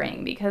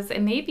suffering, because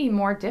it may be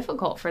more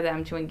difficult for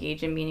them to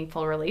engage in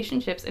meaningful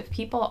relationships if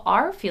people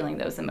are feeling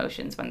those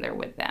emotions when they're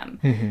with them.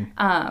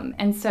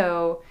 And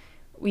so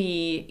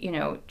we,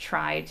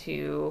 try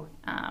to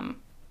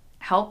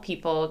help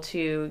people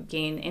to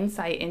gain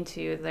insight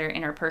into their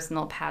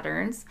interpersonal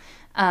patterns.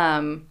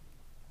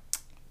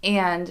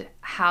 And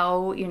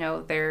how,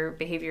 their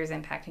behavior is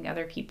impacting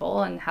other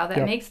people and how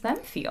that makes them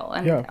feel.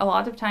 And a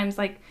lot of times,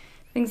 like,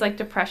 things like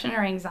depression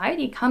or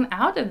anxiety come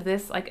out of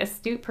this like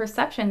astute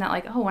perception that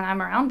like, oh, when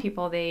I'm around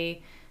people,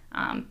 they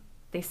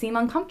seem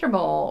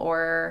uncomfortable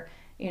or,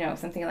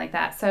 something like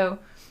that. So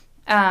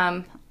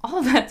all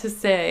of that to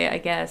say, I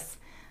guess,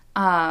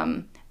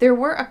 there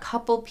were a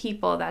couple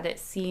people that it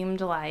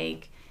seemed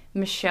like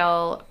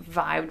Michelle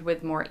vibed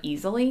with more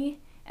easily.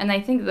 And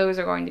I think those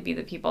are going to be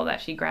the people that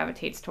she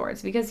gravitates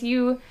towards, because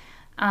you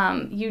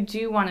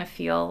do want to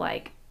feel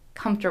like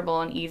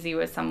comfortable and easy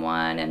with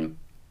someone. And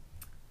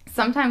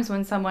sometimes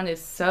when someone is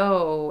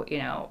so,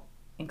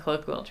 in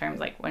colloquial terms,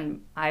 like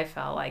when I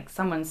felt like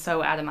someone's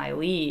so out of my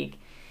league,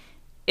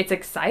 it's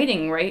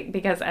exciting, right?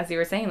 Because as you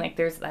were saying, like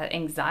there's that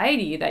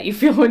anxiety that you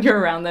feel when you're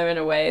around them in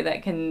a way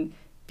that can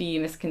be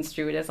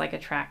misconstrued as like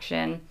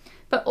attraction.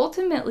 But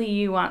ultimately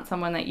you want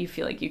someone that you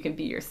feel like you can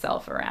be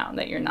yourself around,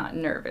 that you're not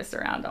nervous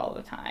around all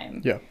the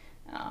time. Yeah.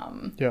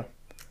 Yeah.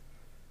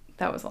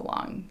 That was a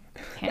long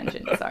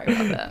tangent. Sorry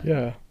about that.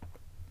 Yeah.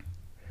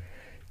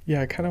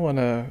 Yeah, I kind of want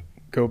to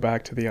go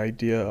back to the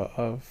idea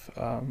of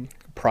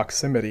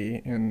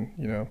proximity,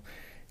 and,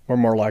 we're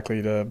more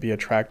likely to be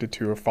attracted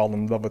to or fall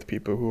in love with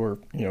people who are,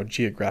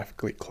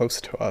 geographically close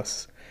to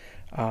us.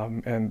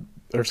 And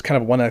there's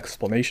kind of one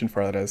explanation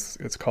for that, as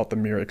it's called the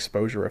mere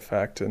exposure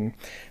effect. And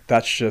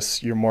that's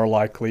just, you're more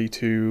likely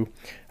to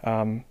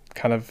kind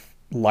of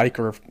like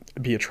or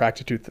be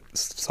attracted to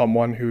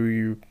someone who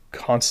you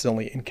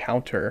constantly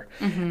encounter.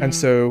 Mm-hmm. And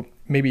so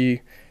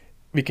maybe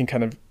we can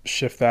kind of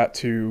shift that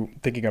to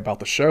thinking about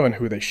the show and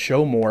who they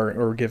show more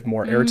or give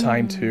more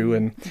airtime to.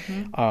 And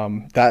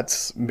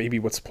that's maybe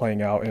what's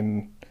playing out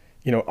in,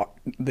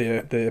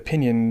 the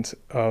opinions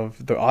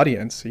of the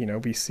audience.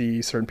 We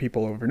see certain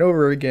people over and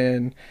over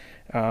again,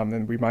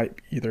 and we might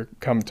either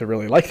come to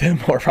really like them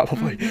or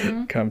probably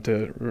come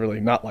to really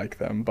not like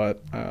them.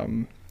 But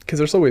because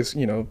there's always,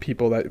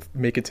 people that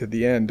make it to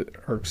the end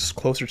or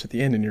closer to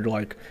the end, and you're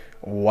like,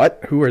 what?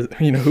 Who are,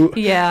 who?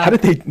 Yeah. How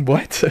did they,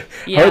 what?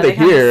 Yeah, how are they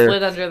here?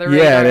 Slid under the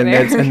radar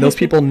and those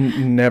people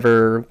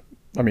never,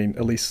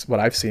 at least what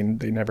I've seen,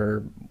 they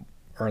never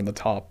are in the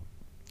top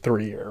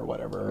 3 or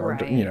whatever,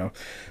 right. or,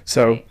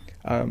 so right.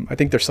 I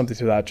think there's something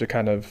to that to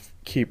kind of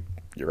keep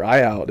your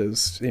eye out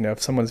is,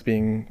 if someone's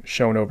being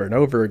shown over and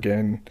over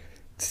again,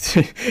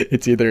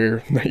 it's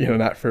either,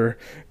 not for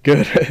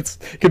good.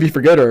 It could be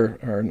for good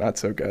or not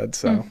so good.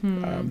 So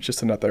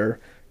just another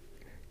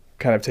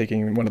kind of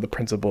taking one of the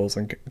principles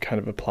and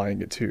kind of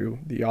applying it to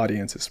the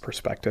audience's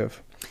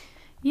perspective.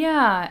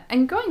 Yeah,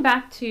 and going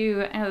back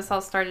to, I know this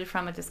all started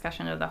from a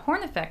discussion of the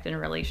Horn effect in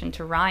relation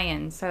to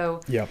Ryan.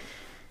 So yeah.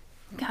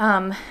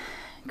 Going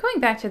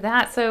back to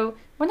that, so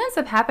what ends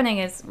up happening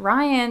is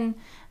Ryan,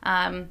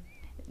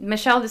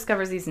 Michelle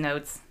discovers these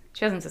notes.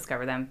 She doesn't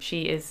discover them.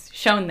 She is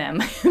shown them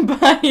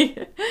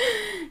by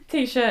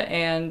Tayshia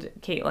and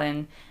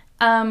Caitlin.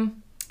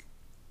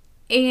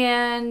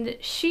 And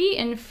she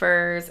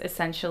infers,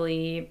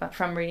 essentially,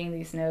 from reading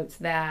these notes,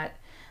 that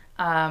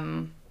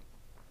Ryan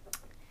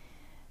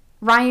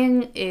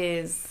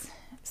is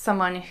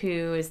someone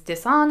who is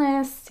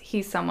dishonest.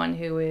 He's someone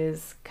who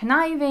is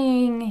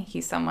conniving.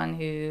 He's someone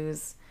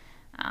who's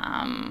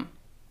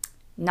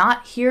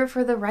not here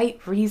for the right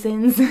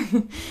reasons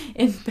in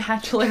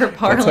Bachelor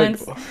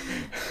parlance.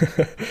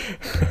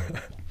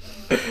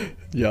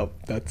 Yep,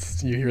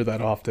 you hear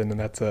that often, and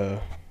there's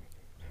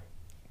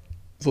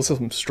also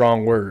some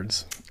strong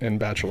words in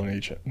Bachelor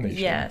Nation.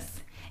 Yes.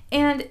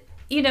 And,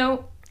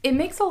 it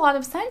makes a lot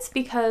of sense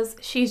because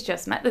she's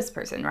just met this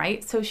person,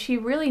 right? So she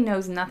really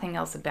knows nothing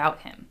else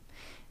about him.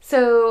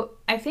 So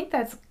I think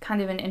that's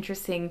kind of an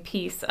interesting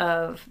piece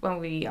of when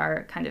we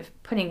are kind of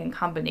putting in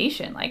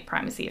combination like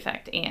primacy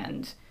effect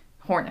and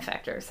Horn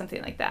effect or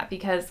something like that,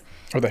 because...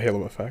 Or the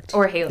halo effect.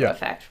 Or halo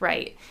effect,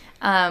 right.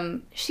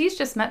 She's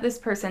just met this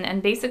person,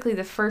 and basically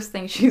the first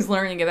thing she's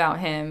learning about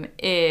him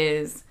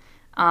is...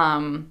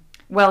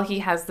 he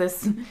has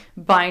this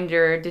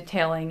binder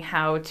detailing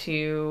how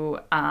to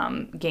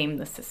game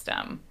the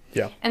system.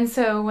 Yeah. And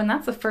so when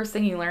that's the first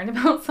thing you learn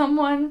about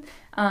someone,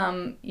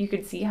 you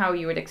could see how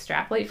you would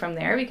extrapolate from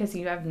there, because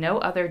you have no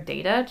other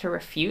data to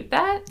refute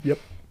that. Yep.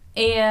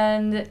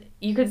 And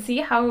you could see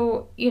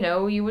how,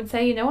 you would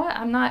say,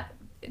 what,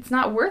 it's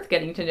not worth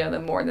getting to know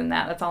them more than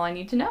that. That's all I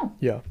need to know.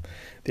 Yeah.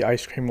 The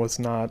ice cream was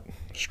not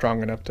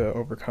strong enough to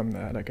overcome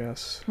that, I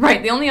guess.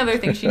 Right. The only other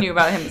thing she knew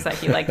about him is that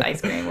he liked ice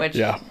cream, which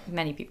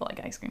many people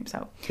like ice cream.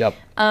 So. Yep.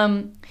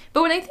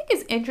 But what I think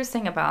is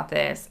interesting about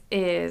this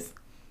is,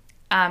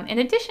 in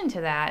addition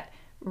to that,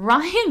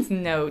 Ryan's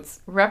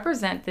notes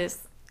represent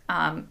this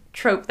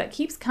trope that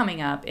keeps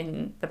coming up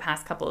in the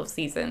past couple of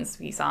seasons.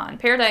 We saw in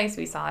Paradise,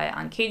 we saw it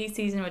on Katie's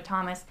season with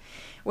Thomas,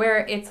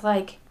 where it's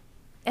like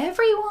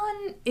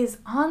everyone is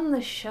on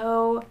the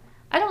show,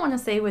 I don't want to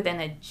say with an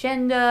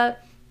agenda,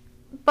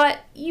 but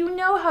you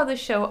know how the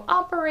show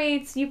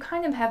operates. You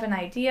kind of have an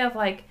idea of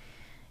like,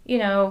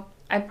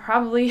 I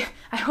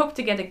hope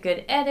to get a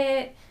good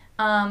edit.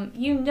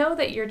 You know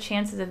that your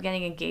chances of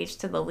getting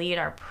engaged to the lead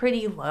are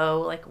pretty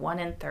low, like 1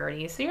 in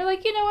 30. So you're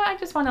like, I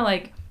just want to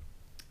like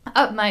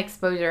up my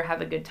exposure,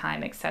 have a good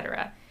time,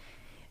 etc.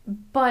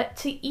 But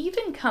to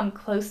even come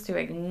close to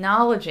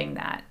acknowledging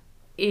that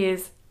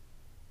is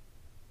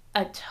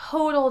a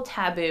total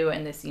taboo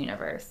in this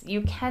universe.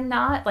 You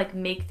cannot like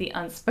make the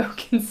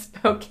unspoken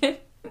spoken.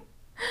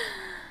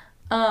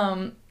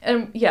 And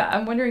yeah,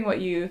 I'm wondering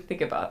what you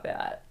think about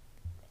that.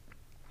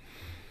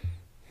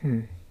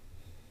 You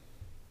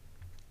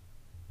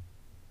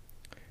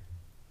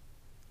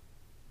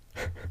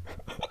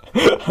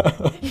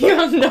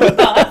have no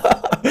thoughts.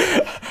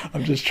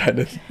 I'm just trying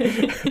to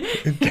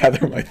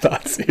gather my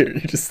thoughts here.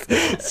 You just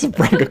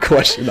sprung a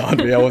question on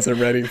me I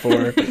wasn't ready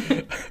for.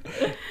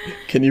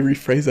 Can you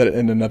rephrase that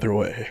in another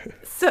way?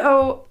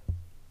 So,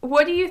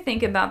 what do you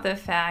think about the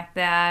fact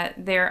that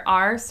there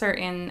are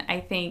certain, I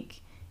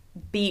think,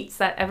 beats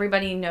that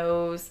everybody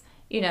knows?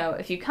 You know,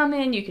 if you come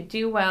in, you could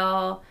do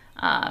well.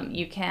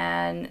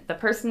 The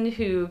person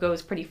who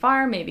goes pretty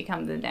far may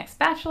become the next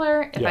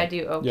bachelor. If I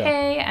do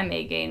okay, I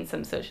may gain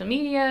some social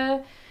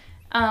media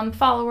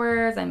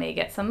followers. I may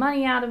get some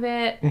money out of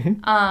it.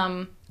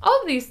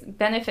 All of these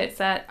benefits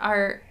that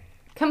are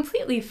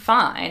completely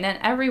fine and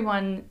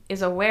everyone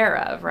is aware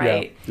of,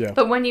 right?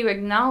 But when you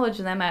acknowledge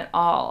them at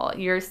all,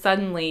 you're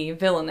suddenly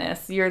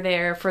villainous. You're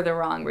there for the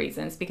wrong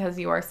reasons because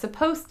you are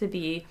supposed to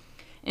be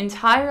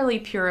entirely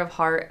pure of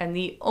heart, and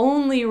the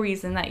only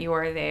reason that you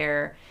are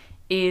there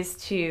is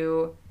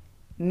to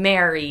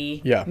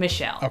marry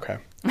Michelle. Okay.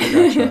 I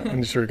gotcha.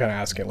 I'm just sort of kind of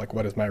asking, like,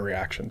 what is my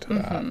reaction to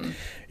that?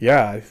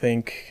 Yeah, I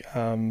think, it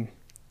kind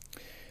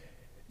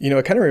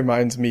of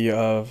reminds me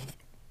of,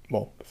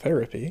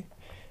 therapy,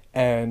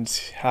 and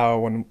how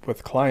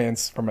with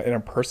clients, from an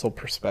interpersonal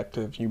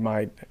perspective, you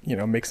might,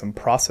 make some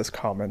process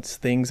comments,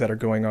 things that are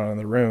going on in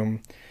the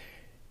room,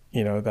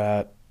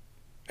 that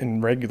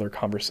in regular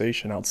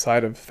conversation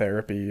outside of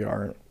therapy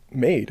aren't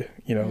made.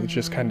 It's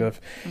just kind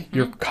of,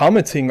 you're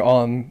commenting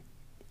on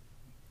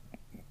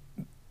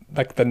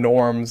like the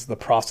norms, the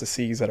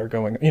processes that are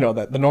going,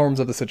 that the norms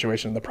of the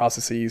situation, the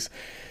processes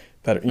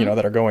that,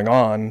 that are going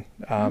on,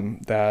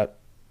 that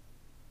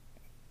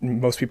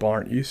most people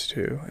aren't used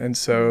to. And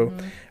so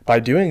by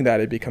doing that,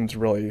 it becomes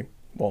really,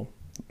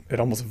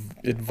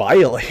 it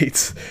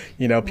violates,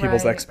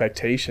 people's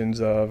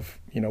expectations of,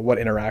 what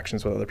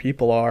interactions with other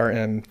people are.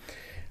 And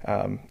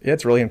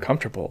it's really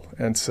uncomfortable.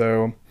 And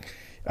so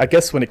I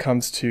guess when it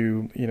comes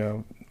to,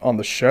 on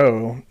the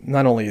show,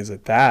 not only is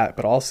it that,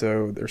 but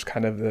also there's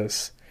kind of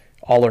this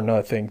all or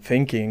nothing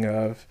thinking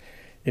of,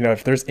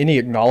 if there's any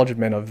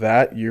acknowledgement of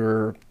that,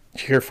 you're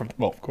here for,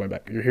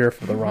 you're here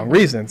for the wrong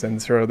reasons.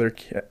 And so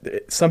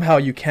somehow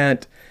you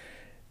can't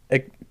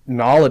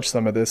acknowledge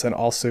some of this and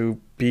also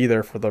be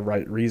there for the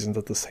right reasons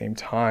at the same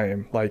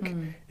time. Like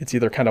it's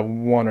either kind of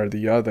one or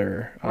the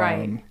other.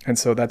 Right. And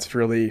so that's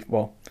really,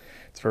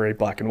 it's very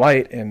black and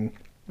white. And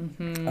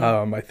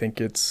I think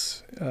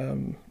it's,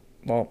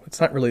 it's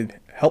not really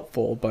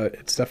helpful, but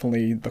it's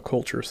definitely the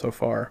culture so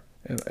far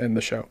in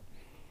the show.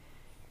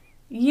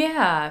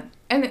 Yeah.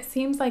 And it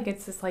seems like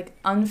it's this like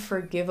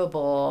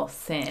unforgivable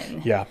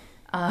sin. Yeah.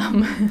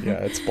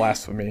 It's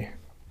blasphemy.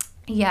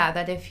 Yeah,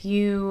 that if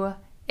you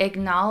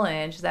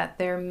acknowledge that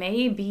there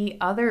may be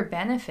other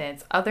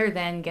benefits other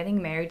than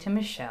getting married to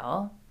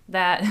Michelle,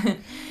 that,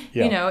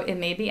 it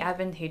may be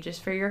advantageous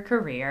for your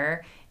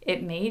career.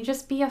 It may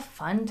just be a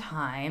fun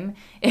time.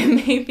 It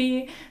may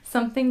be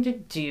something to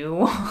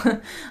do.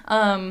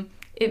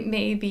 It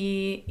may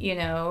be,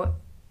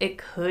 it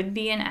could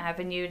be an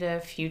avenue to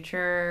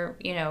future,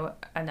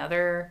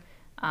 another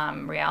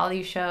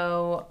reality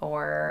show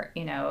or,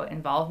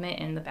 involvement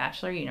in the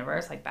Bachelor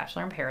universe, like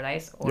Bachelor in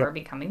Paradise or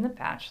Becoming the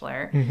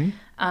Bachelor.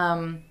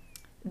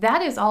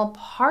 That is all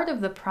part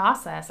of the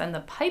process and the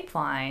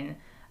pipeline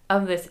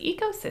of this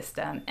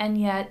ecosystem. And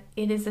yet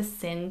it is a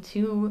sin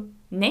to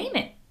name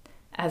it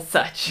as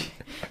such,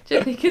 which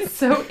I think is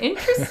so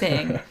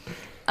interesting.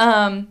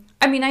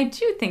 I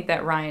do think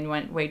that Ryan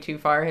went way too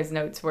far. His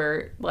notes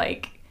were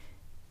like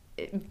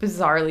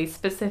bizarrely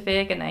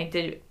specific, and I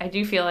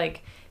do feel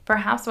like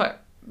perhaps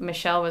what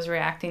Michelle was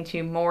reacting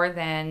to more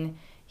than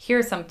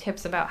here's some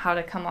tips about how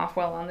to come off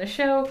well on the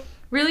show,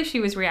 really she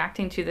was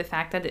reacting to the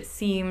fact that it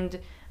seemed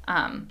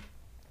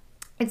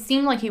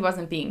like he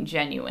wasn't being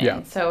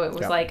genuine. So it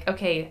was like,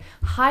 okay,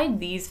 hide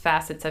these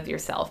facets of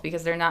yourself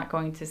because they're not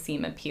going to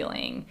seem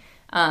appealing.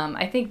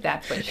 I think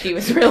that's what she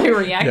was really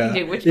reacting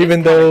to, which even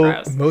is though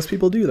gross. Most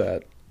people do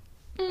that.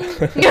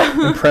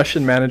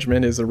 Impression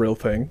management is a real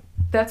thing.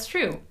 That's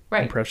true,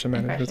 right? Impression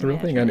management is a real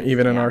thing, and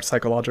even in our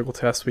psychological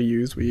tests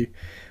we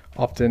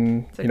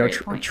often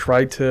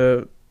try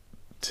to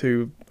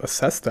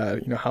assess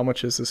that. How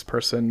much is this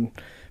person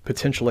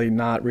potentially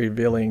not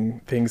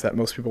revealing things that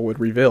most people would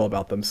reveal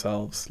about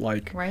themselves?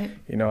 Like,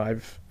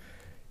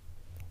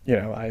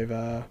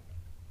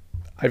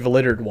 I've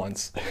littered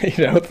once,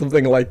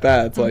 something like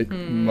that. It's like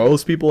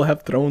most people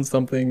have thrown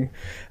something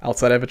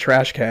outside of a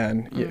trash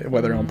can,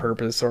 whether on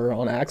purpose or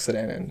on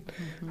accident.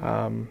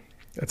 And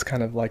it's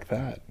kind of like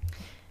that.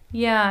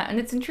 Yeah. And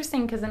it's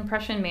interesting because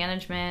impression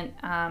management,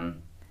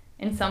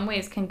 in some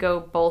ways can go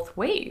both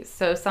ways.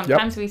 So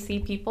sometimes we see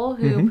people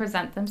who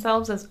present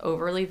themselves as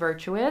overly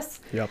virtuous.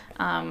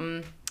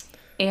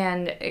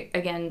 And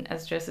again,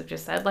 as Joseph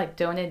just said, like,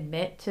 don't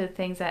admit to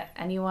things that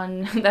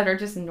anyone that are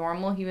just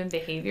normal human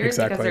behaviors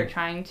because they're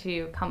trying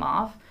to come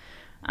off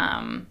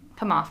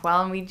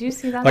well. And we do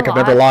see that like a lot.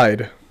 I've never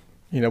lied.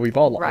 We've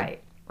all lied.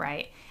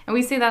 Right. And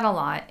we see that a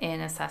lot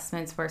in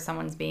assessments where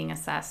someone's being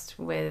assessed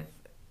where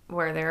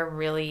they're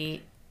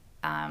really,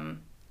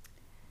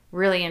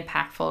 really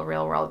impactful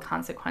real world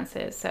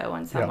consequences. So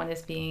when someone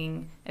is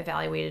being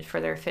evaluated for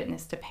their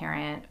fitness to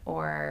parent,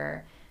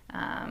 or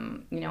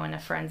in a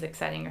forensic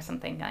setting or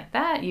something like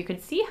that, you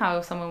could see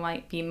how someone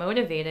might be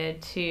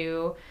motivated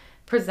to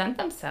present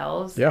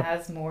themselves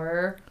as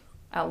more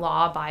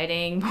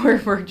law-abiding, more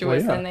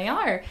virtuous than they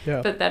are.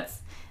 Yeah. But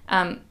that's,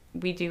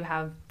 we do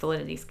have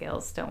validity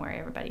scales, don't worry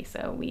everybody,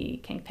 so we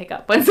can pick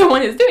up when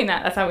someone is doing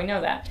that. That's how we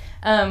know that.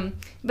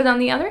 But on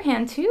the other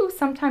hand too,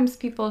 sometimes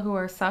people who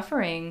are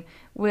suffering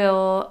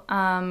will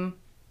kind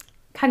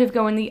of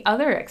go in the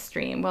other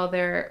extreme,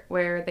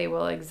 where they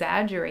will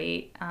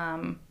exaggerate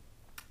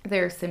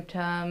their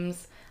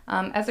symptoms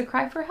as a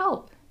cry for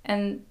help.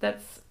 And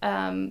that's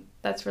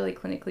really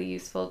clinically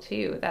useful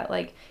too, that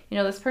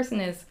this person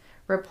is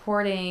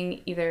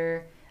reporting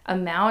either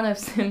amount of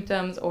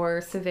symptoms or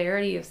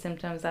severity of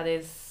symptoms that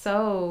is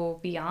so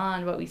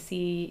beyond what we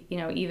see,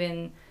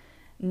 even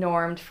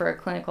normed for a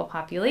clinical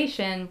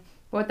population.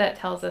 What that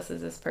tells us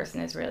is this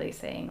person is really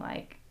saying,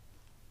 like,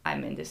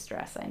 I'm in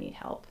distress, I need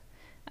help.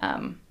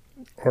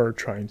 Or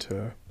trying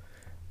to,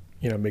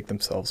 make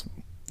themselves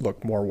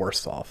look more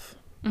worse off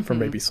for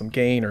maybe some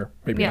gain, or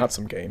maybe not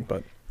some gain,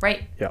 but...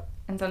 Right. Yeah.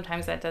 And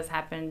sometimes that does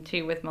happen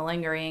too with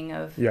malingering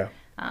of... Yeah.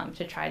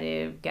 To try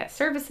to get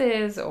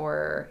services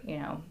or,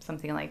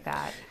 something like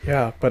that.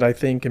 Yeah, but I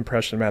think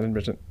impression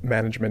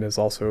management is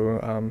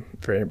also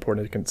very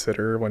important to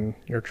consider when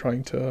you're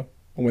trying to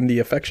win the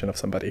affection of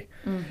somebody.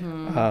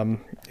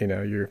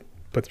 You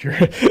put your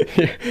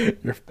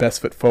your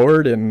best foot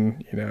forward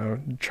and,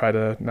 try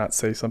to not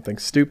say something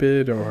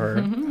stupid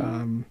or,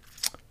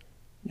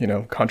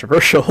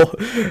 controversial,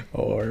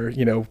 or,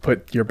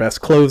 put your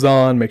best clothes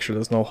on, make sure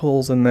there's no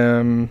holes in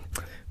them,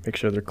 make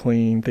sure they're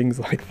clean, things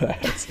like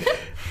that.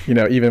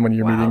 Even when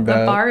you're meeting the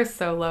bar is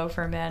so low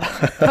for men.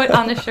 Put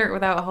on a shirt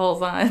without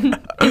holes on.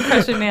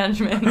 Impression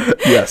management.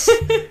 Yes.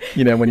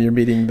 When you're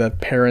meeting the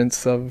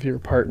parents of your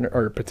partner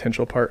or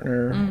potential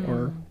partner,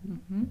 or,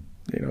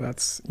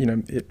 that's,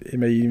 it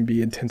may even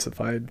be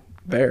intensified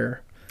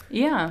there.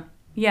 Yeah.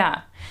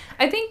 Yeah.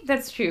 I think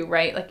that's true,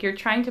 right? Like, you're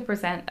trying to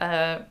present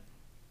an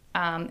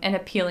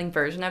appealing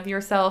version of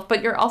yourself,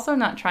 but you're also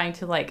not trying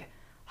to,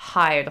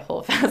 hide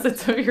whole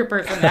facets of your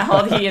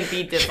personality and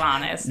be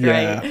dishonest,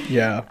 right?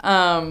 Yeah.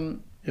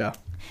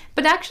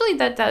 But actually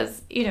that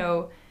does,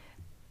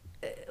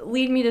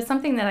 lead me to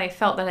something that I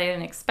felt that I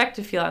didn't expect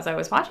to feel as I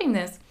was watching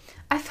this.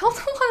 I felt a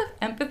lot of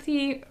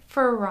empathy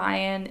for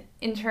Ryan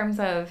in terms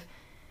of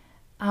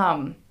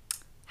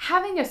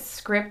having a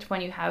script when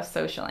you have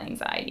social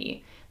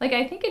anxiety.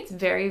 I think it's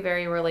very,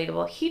 very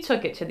relatable. He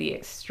took it to the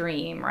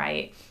extreme,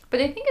 right? But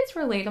I think it's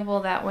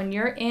relatable that when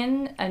you're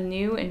in a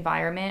new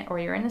environment or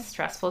you're in a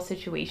stressful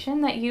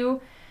situation, that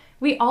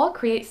we all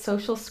create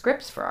social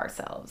scripts for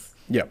ourselves.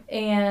 Yeah.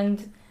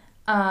 And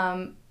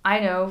I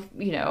know,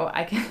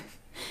 I can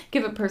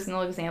give a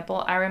personal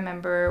example. I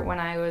remember when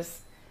I was,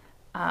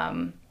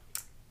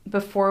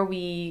 before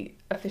we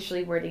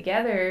officially were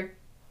together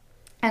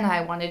and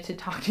I wanted to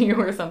talk to you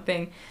or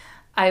something,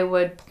 I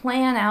would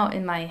plan out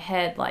in my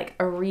head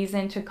a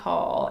reason to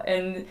call,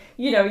 and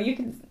you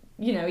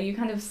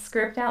kind of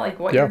script out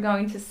what you're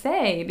going to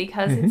say,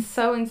 because it's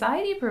so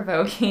anxiety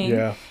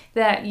provoking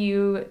that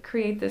you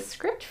create this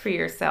script for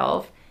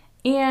yourself.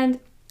 And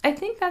I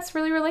think that's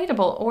really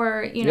relatable.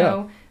 Or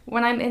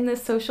when I'm in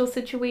this social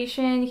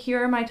situation,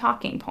 here are my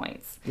talking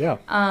points. Yeah.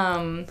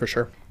 For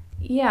sure.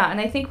 Yeah, and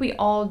I think we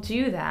all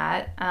do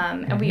that,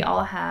 and we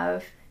all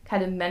have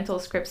kind of mental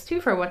scripts too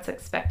for what's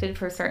expected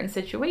for certain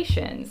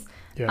situations.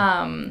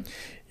 Yeah.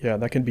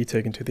 That can be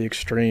taken to the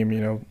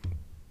extreme.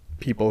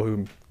 People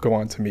who go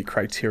on to meet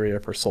criteria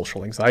for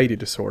social anxiety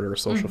disorder or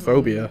social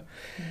phobia,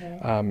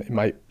 it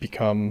might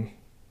become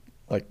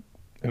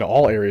in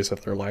all areas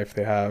of their life,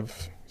 they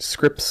have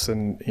scripts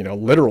and,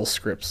 literal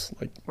scripts,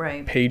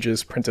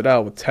 pages printed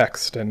out with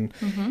text, and,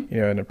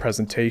 in a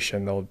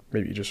presentation, they'll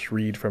maybe just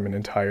read from an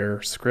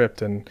entire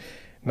script and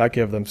not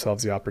give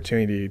themselves the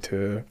opportunity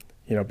to,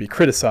 be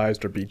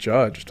criticized or be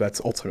judged.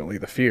 That's ultimately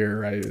the fear,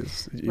 right?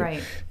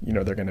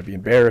 They're going to be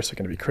embarrassed, they're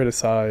going to be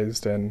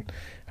criticized, and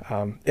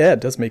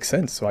it does make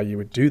sense why you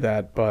would do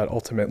that, but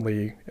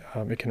ultimately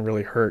it can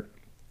really hurt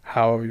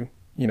how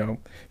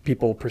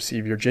people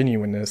perceive your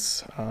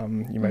genuineness.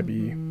 You might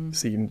be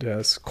seen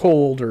as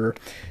cold or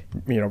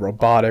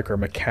robotic or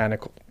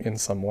mechanical in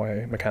some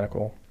way.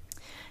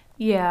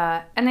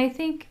 Yeah, and I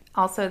think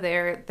also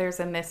there's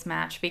a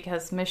mismatch,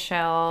 because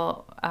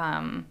Michelle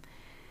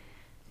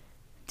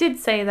did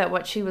say that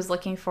what she was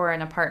looking for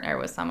in a partner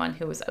was someone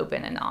who was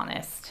open and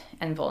honest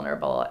and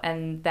vulnerable,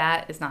 and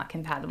that is not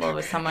compatible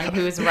with someone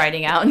who is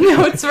writing out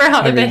notes for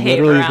how to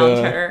behave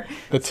around her.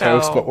 The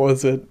toast, what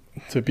was it?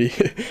 To be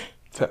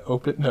to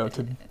open? No,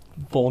 to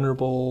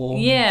vulnerable.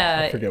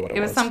 Yeah, I forget what it was.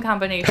 It was some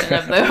combination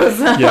of those.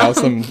 Yeah,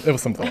 it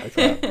was something like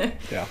that.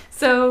 Yeah.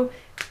 So,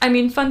 I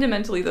mean,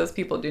 fundamentally, those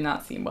people do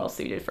not seem well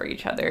suited for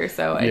each other.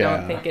 So I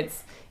don't think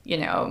it's,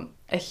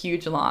 a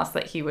huge loss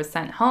that he was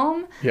sent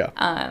home. Yeah.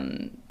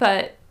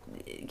 But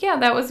yeah,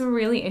 that was a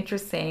really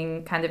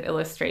interesting kind of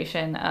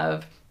illustration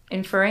of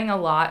inferring a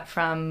lot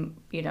from,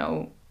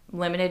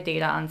 limited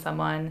data on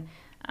someone.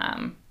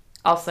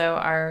 Also,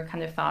 our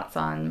kind of thoughts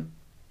on,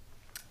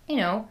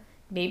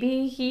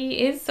 maybe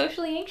he is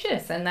socially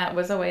anxious, and that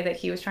was a way that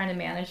he was trying to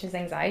manage his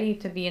anxiety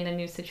to be in a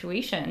new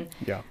situation.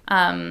 Yeah.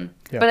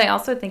 But I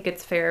also think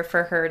it's fair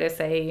for her to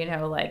say,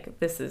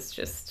 this is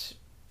just,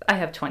 I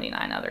have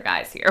 29 other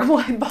guys here.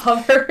 Why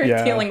bother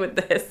dealing with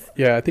this?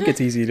 Yeah, I think it's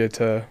easy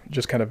to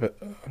just kind of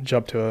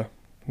jump to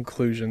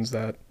conclusions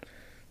that,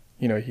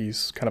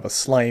 he's kind of a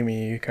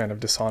slimy, kind of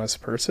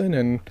dishonest person,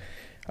 and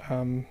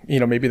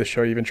maybe the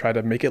show even tried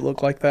to make it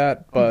look like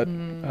that, but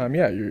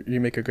you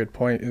make a good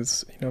point.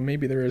 Is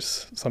maybe there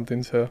is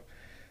something to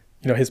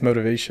his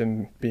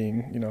motivation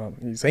being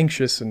he's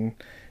anxious and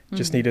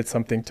just needed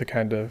something to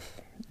kind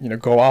of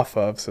go off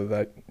of, so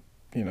that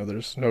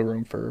there's no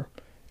room for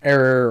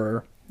error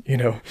or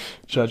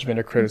judgment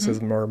or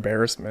criticism or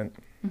embarrassment.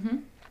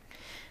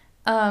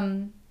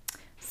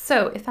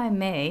 So if I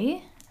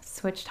may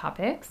switch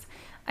topics,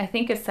 I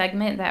think a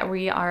segment that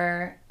we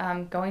are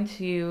going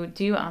to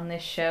do on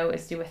this show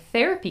is do a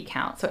therapy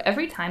count. So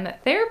every time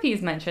that therapy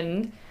is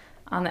mentioned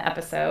on the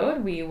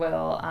episode, we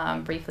will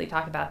briefly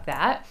talk about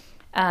that.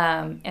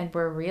 And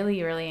we're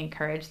really, really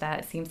encouraged that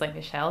it seems like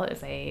Michelle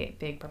is a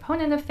big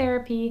proponent of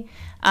therapy.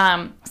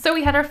 So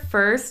we had our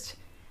first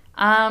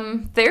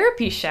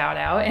therapy shout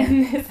out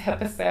in this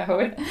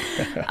episode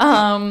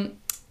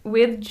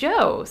with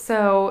Joe.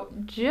 So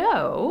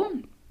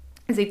Joe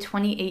is a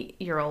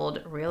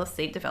 28-year-old real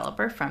estate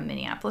developer from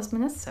Minneapolis,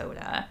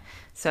 Minnesota.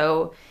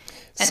 So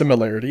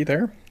similarity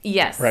there.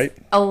 Yes. Right?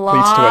 A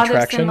lot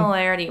of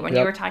similarity when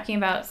you were talking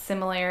about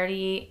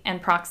similarity and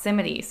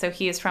proximity. So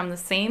he is from the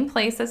same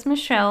place as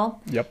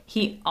Michelle. Yep.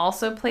 He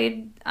also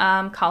played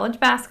college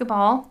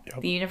basketball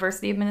at the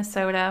University of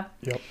Minnesota.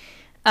 Yep.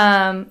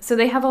 So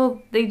they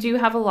do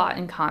have a lot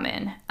in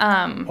common.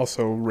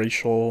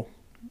 Also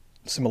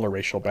similar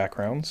racial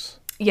backgrounds.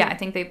 Yeah, I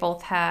think they're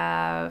both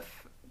biracial.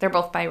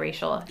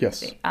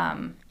 Yes.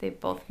 They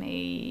both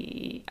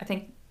may, I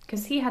think,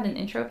 because he had an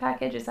intro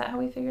package. Is that how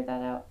we figured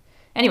that out?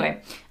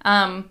 Anyway,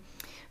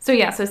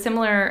 so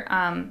similar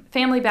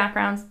family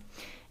backgrounds.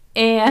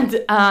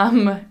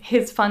 And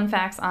his fun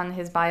facts on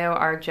his bio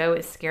are Joe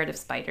is scared of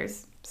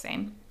spiders.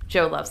 Same.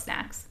 Joe loves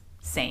snacks.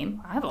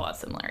 Same. I have a lot of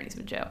similarities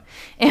with Joe.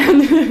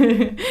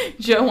 And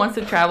Joe wants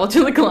to travel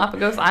to the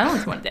Galapagos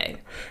Islands one day.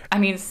 I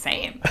mean,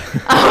 same.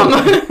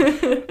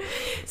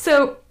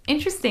 So,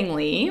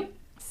 interestingly,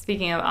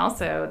 speaking of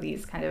also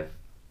these kind of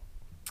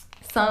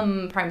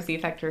some primacy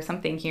effect or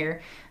something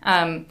here,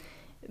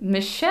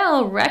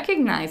 Michelle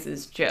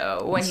recognizes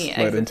Joe when he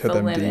exits the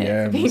limit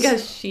DMs.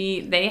 Because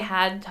they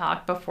had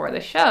talked before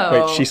the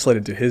show. Wait, she slid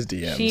into his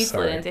DMs. She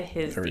slid into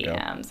his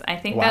DMs. I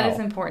think that is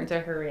important to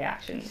her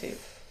reaction to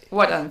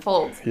what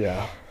unfolds.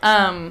 Yeah.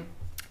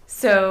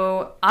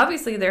 So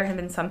obviously there had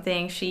been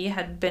something she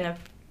had been,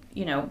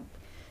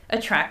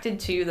 attracted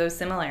to those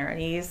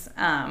similarities,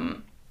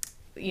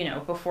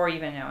 before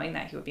even knowing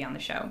that he would be on the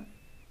show.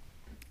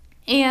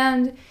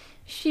 And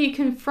she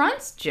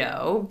confronts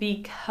Joe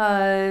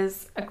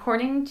because,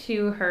 according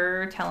to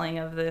her telling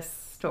of this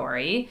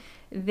story,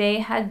 they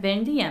had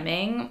been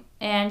DMing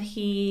and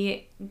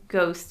he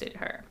ghosted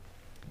her.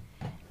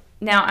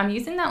 Now, I'm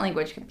using that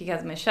language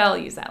because Michelle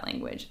used that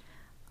language.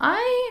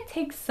 I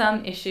take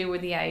some issue with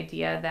the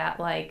idea that,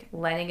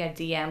 letting a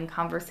DM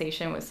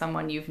conversation with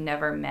someone you've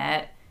never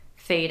met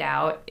fade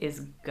out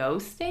is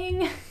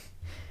ghosting.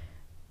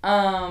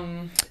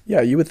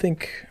 Yeah, you would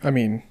think, I've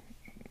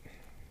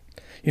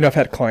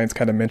had clients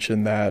kind of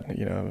mention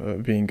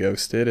that, being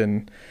ghosted,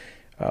 and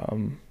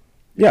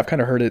I've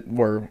kind of heard it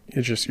where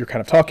it's just you're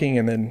kind of talking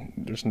and then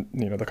there's,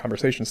 the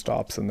conversation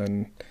stops and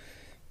then,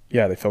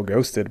 they feel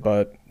ghosted.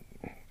 But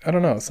I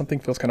don't know, something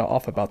feels kind of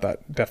off about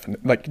that,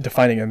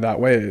 defining it in that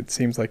way. It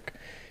seems like,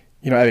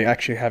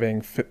 actually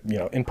having,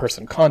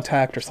 in-person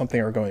contact or something,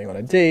 or going on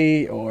a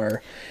date,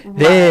 or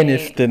then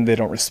if they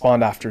don't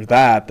respond after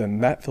that,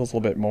 then that feels a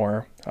little bit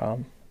more,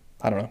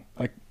 I don't know,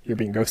 like you're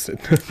being ghosted.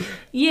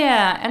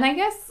 Yeah, and I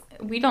guess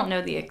we don't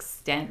know the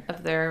extent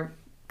of their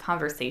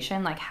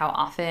conversation, like how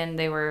often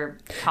they were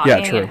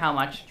talking and how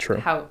much, for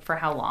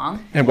how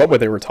long. And what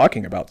they were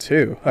talking about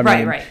too. I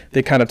mean,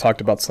 they kind of talked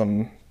about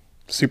some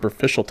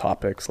superficial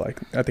topics, like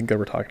I think they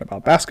were talking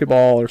about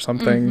basketball or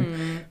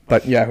something,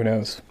 but who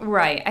knows.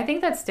 Right. I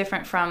think that's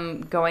different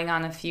from going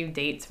on a few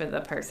dates with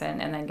a person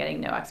and then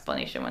getting no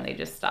explanation when they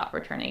just stop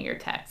returning your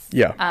texts.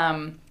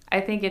 I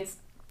think it's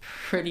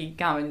pretty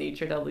common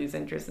nature to lose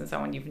interest in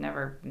someone you've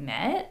never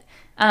met.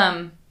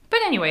 But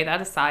anyway, that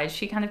aside,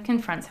 she kind of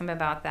confronts him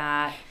about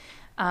that.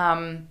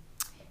 And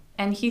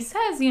he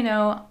says,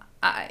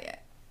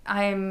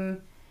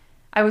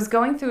 I was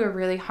going through a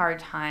really hard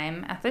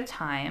time at the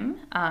time.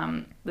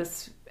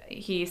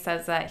 he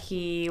says that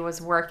he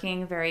was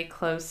working very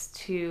close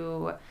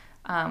to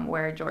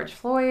where George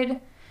Floyd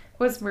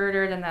was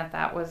murdered, and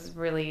that was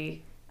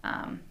really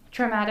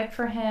traumatic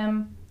for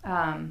him.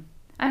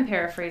 I'm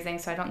paraphrasing,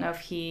 so I don't know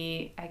if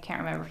I can't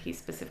remember if he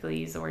specifically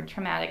used the word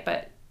traumatic,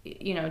 but,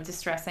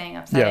 distressing,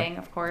 upsetting,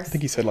 of course. I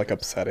think he said like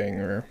upsetting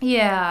or...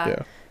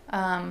 Yeah.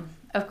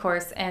 Of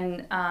course.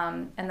 And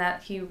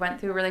that he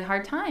went through a really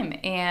hard time.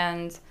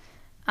 And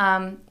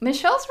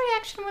Michelle's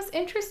reaction was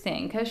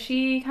interesting because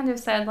she kind of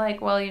said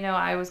like, well,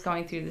 I was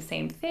going through the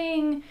same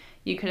thing.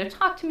 You could have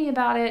talked to me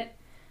about it.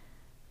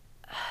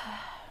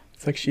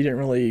 It's like she didn't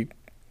really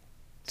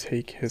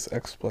take his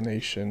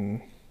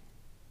explanation,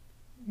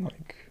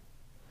 like,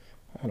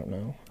 I don't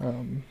know.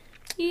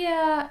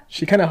 Yeah.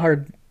 She kind of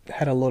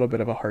had a little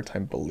bit of a hard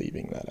time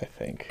believing that, I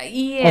think.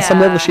 Yeah. On some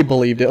level, she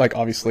believed it. Like,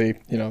 obviously,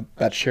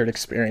 that shared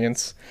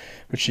experience,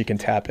 which she can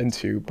tap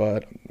into.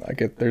 But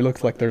there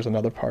looks like there's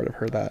another part of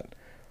her that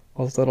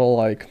was a little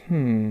like,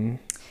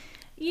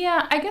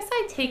 Yeah, I guess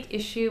I take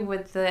issue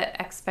with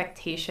the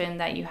expectation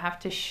that you have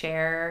to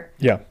share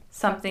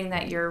something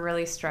that you're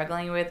really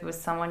struggling with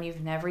someone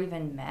you've never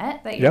even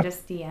met, that you're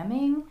just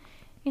DMing.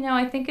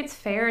 I think it's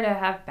fair to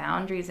have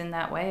boundaries in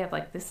that way of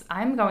like this,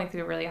 I'm going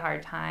through a really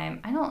hard time.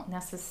 I don't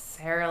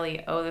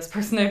necessarily owe this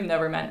person I've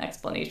never met an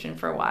explanation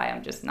for why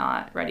I'm just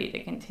not ready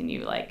to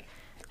continue like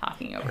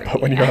talking over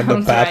But when you're on The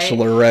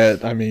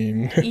Bachelorette, I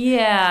mean,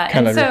 yeah,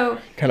 kind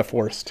of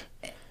forced.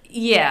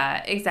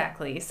 Yeah,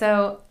 exactly.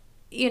 So,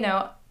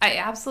 I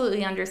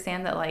absolutely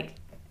understand that like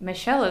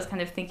Michelle is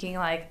kind of thinking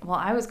like, well,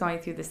 I was going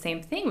through the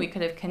same thing. We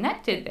could have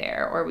connected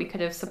there, or we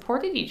could have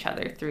supported each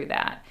other through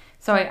that.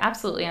 So I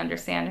absolutely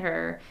understand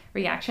her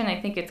reaction. I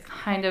think it's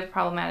kind of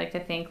problematic to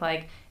think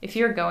like if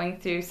you're going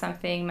through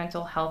something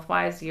mental health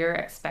wise, you're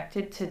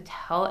expected to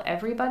tell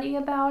everybody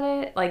about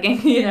it. Like,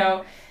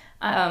 I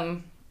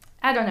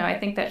don't know. I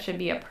think that should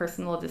be a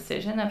personal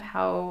decision of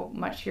how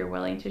much you're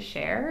willing to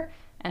share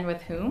and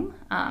with whom,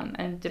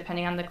 and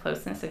depending on the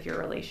closeness of your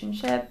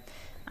relationship.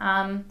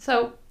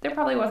 So there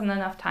probably wasn't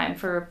enough time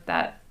for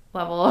that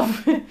level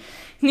of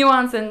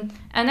nuance. And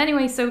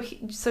anyway,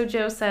 so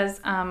Joe says,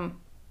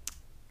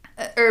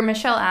 or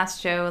Michelle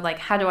asked Joe, like,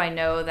 how do I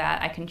know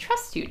that I can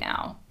trust you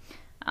now?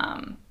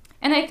 And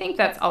I think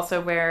that's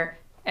also where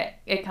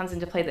it comes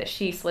into play that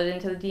she slid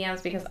into the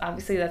DMs, because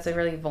obviously that's a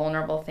really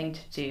vulnerable thing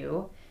to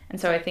do.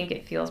 And so I think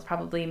it feels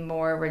probably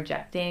more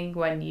rejecting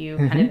when you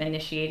kind of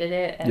initiated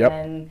it and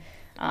then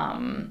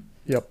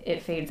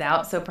it fades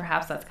out. So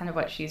perhaps that's kind of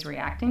what she's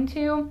reacting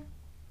to.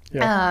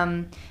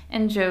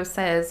 And Joe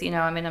says,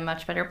 I'm in a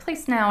much better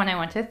place now and I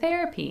went to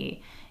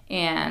therapy.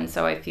 And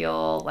so I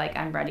feel like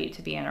I'm ready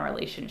to be in a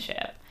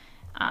relationship.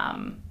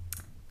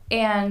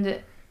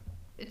 And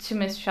to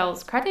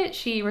Michelle's credit,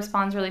 she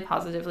responds really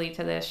positively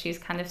to this. She's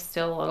kind of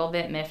still a little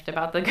bit miffed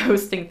about the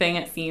ghosting thing,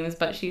 it seems.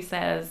 But she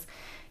says,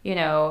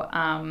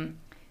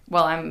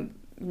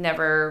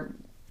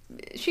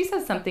 she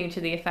says something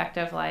to the effect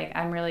of like,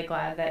 I'm really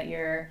glad that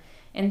you're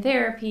in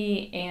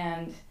therapy.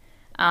 And,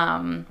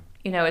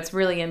 it's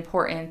really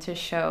important to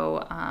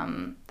show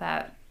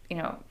that,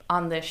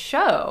 on this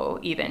show,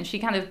 even she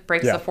kind of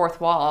breaks the fourth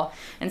wall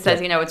and says,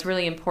 it's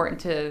really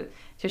important to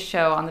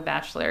show on The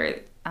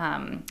Bachelor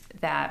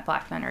that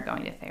Black men are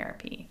going to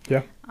therapy.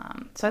 Yeah.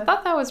 So I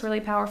thought that was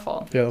really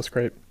powerful. Yeah, that's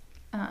great.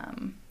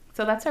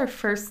 So that's our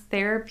first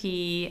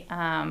therapy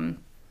mention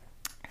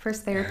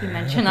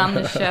on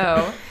the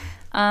show.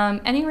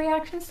 Any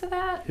reactions to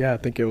that? Yeah, I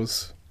think it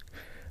was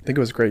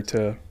great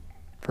for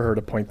her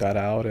to point that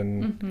out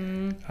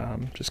and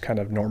just kind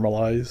of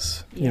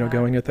normalize,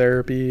 going to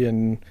therapy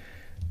and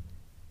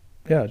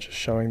just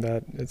showing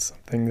that it's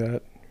something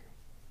that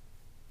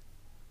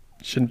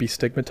shouldn't be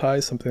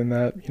stigmatized, something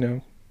that,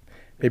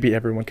 maybe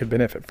everyone could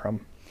benefit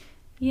from.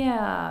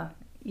 Yeah.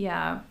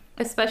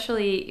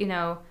 Especially,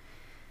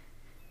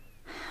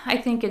 I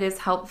think it is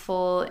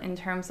helpful in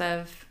terms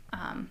of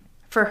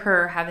for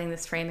her having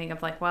this framing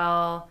of like,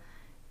 well,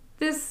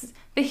 this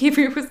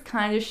behavior was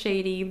kind of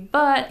shady,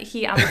 but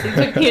he obviously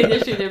took the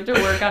initiative to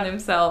work on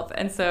himself.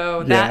 And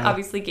so that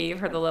obviously gave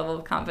her the level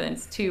of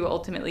confidence to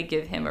ultimately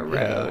give him a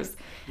rose.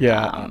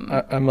 Yeah,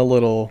 I'm a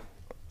little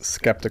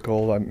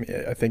skeptical.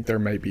 I think there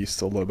might be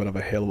still a little bit of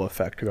a halo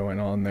effect going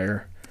on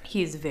there.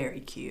 He's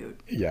very cute.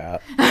 Yeah.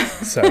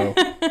 So,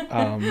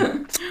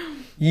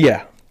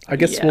 I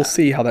guess we'll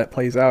see how that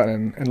plays out.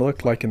 And it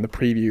looked like in the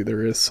preview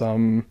there is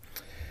some,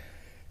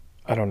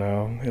 I don't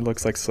know, it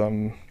looks like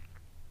some,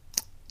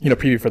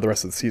 preview for the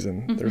rest of the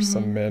season. There's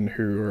some men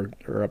who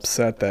are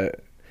upset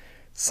that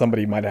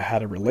somebody might have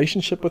had a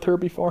relationship with her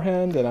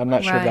beforehand, and I'm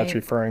not sure if that's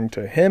referring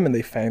to him and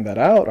they found that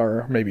out,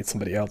 or maybe it's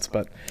somebody else.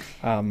 But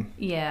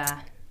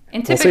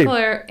in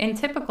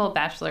typical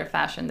Bachelor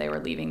fashion, they were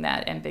leaving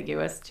that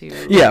ambiguous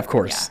to. Yeah, of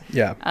course.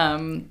 Yeah.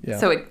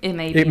 So it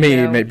may be. It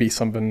may be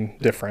something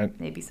different.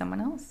 Maybe someone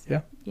else.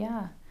 Yeah.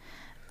 Yeah.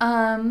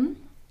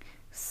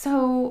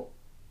 So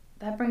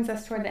that brings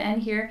us toward the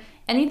end here.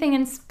 Anything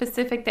in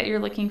specific that you're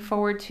looking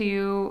forward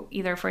to,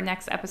 either for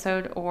next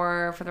episode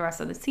or for the rest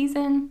of the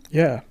season?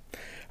 Yeah.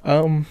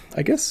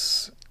 I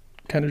guess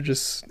kind of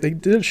just, they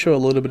did show a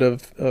little bit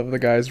of the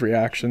guy's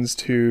reactions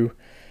to,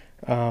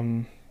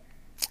 what's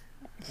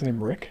his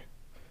name, Rick?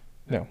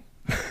 No.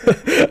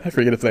 I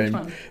forget his name.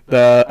 one?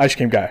 The ice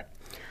cream guy.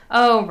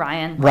 Oh,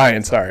 Ryan.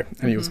 Ryan, sorry.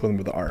 And he was with him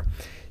with the R.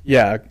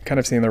 Yeah, kind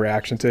of seeing the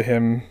reaction to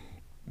him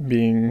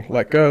being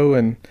let go,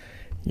 and,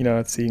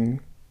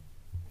 seeing,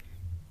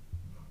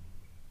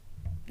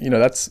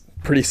 that's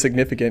pretty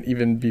significant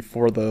even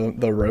before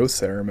the rose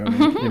ceremony,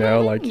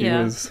 like he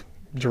was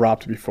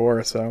dropped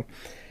before. So,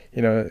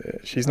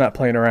 she's not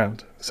playing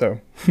around. So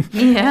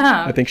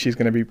Yeah. I think she's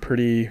going to be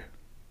pretty,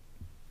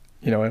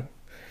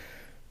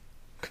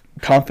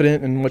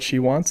 confident in what she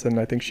wants, and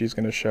I think she's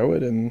going to show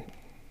it. And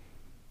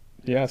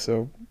yeah,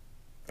 so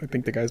I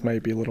think the guys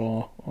might be a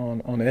little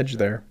on edge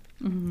there.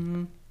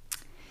 Mm-hmm.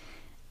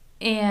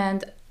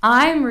 And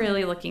I'm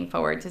really looking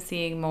forward to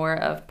seeing more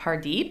of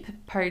Pardeep.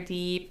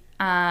 Pardeep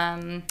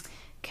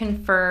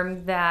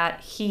confirmed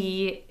that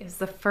he is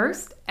the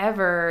first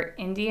ever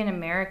Indian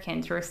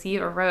American to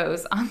receive a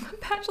rose on The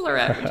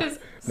Bachelorette, which is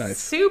Nice.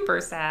 super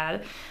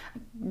sad.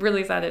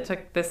 Really sad it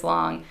took this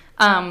long.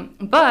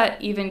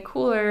 But even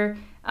cooler,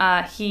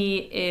 he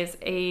is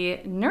a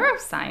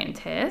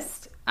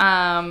neuroscientist.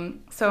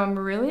 So I'm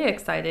really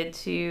excited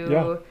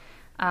to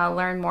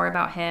learn more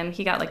about him.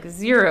 He got like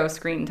 0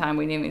 screen time.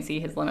 We didn't even see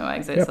his limo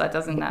exit, so that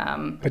doesn't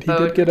but he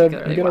did get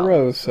a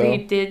rose. So he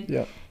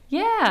did.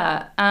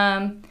 Yeah.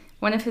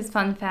 One of his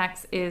fun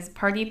facts is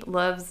Pardeep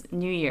loves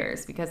New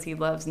Year's because he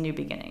loves new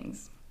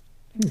beginnings.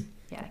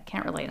 Yeah,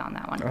 can't relate on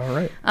that one. All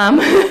right.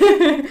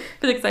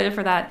 But excited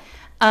for that.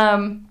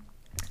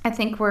 I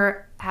think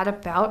we're at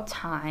about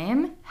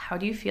time. How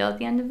do you feel at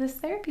the end of this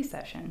therapy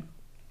session?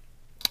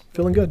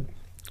 Feeling good.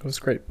 It was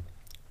great.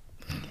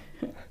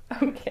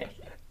 Okay.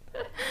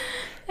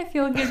 I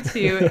feel good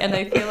too, and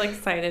I feel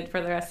excited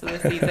for the rest of the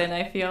season.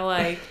 I feel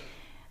like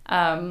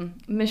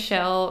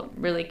Michelle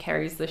really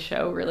carries the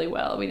show really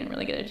well. We didn't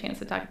really get a chance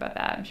to talk about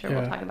that. I'm sure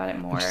we'll talk about it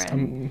more.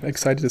 I'm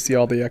excited to see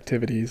all the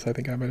activities. I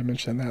think I might have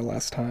mentioned that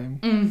last time.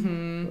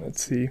 Mm-hmm.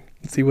 Let's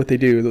see what they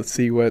do. Let's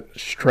see what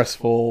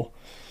stressful,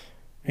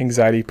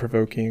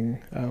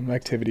 anxiety-provoking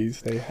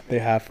activities they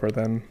have for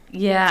them.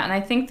 Yeah, and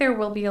I think there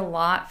will be a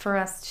lot for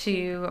us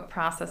to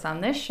process on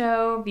this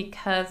show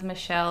because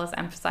Michelle is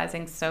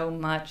emphasizing so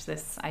much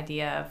this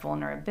idea of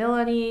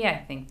vulnerability. I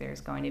think there's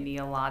going to be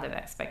a lot of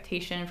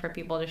expectation for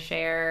people to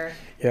share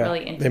really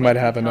intimate they might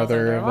have details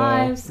another of their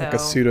lives, like a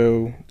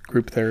pseudo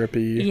group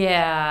therapy.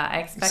 Yeah, I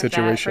expect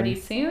that pretty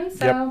soon.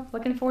 So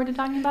looking forward to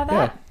talking about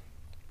that. Yeah,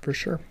 for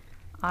sure.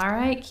 All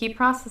right, keep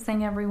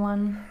processing,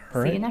 everyone.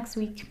 See you next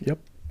week. Yep.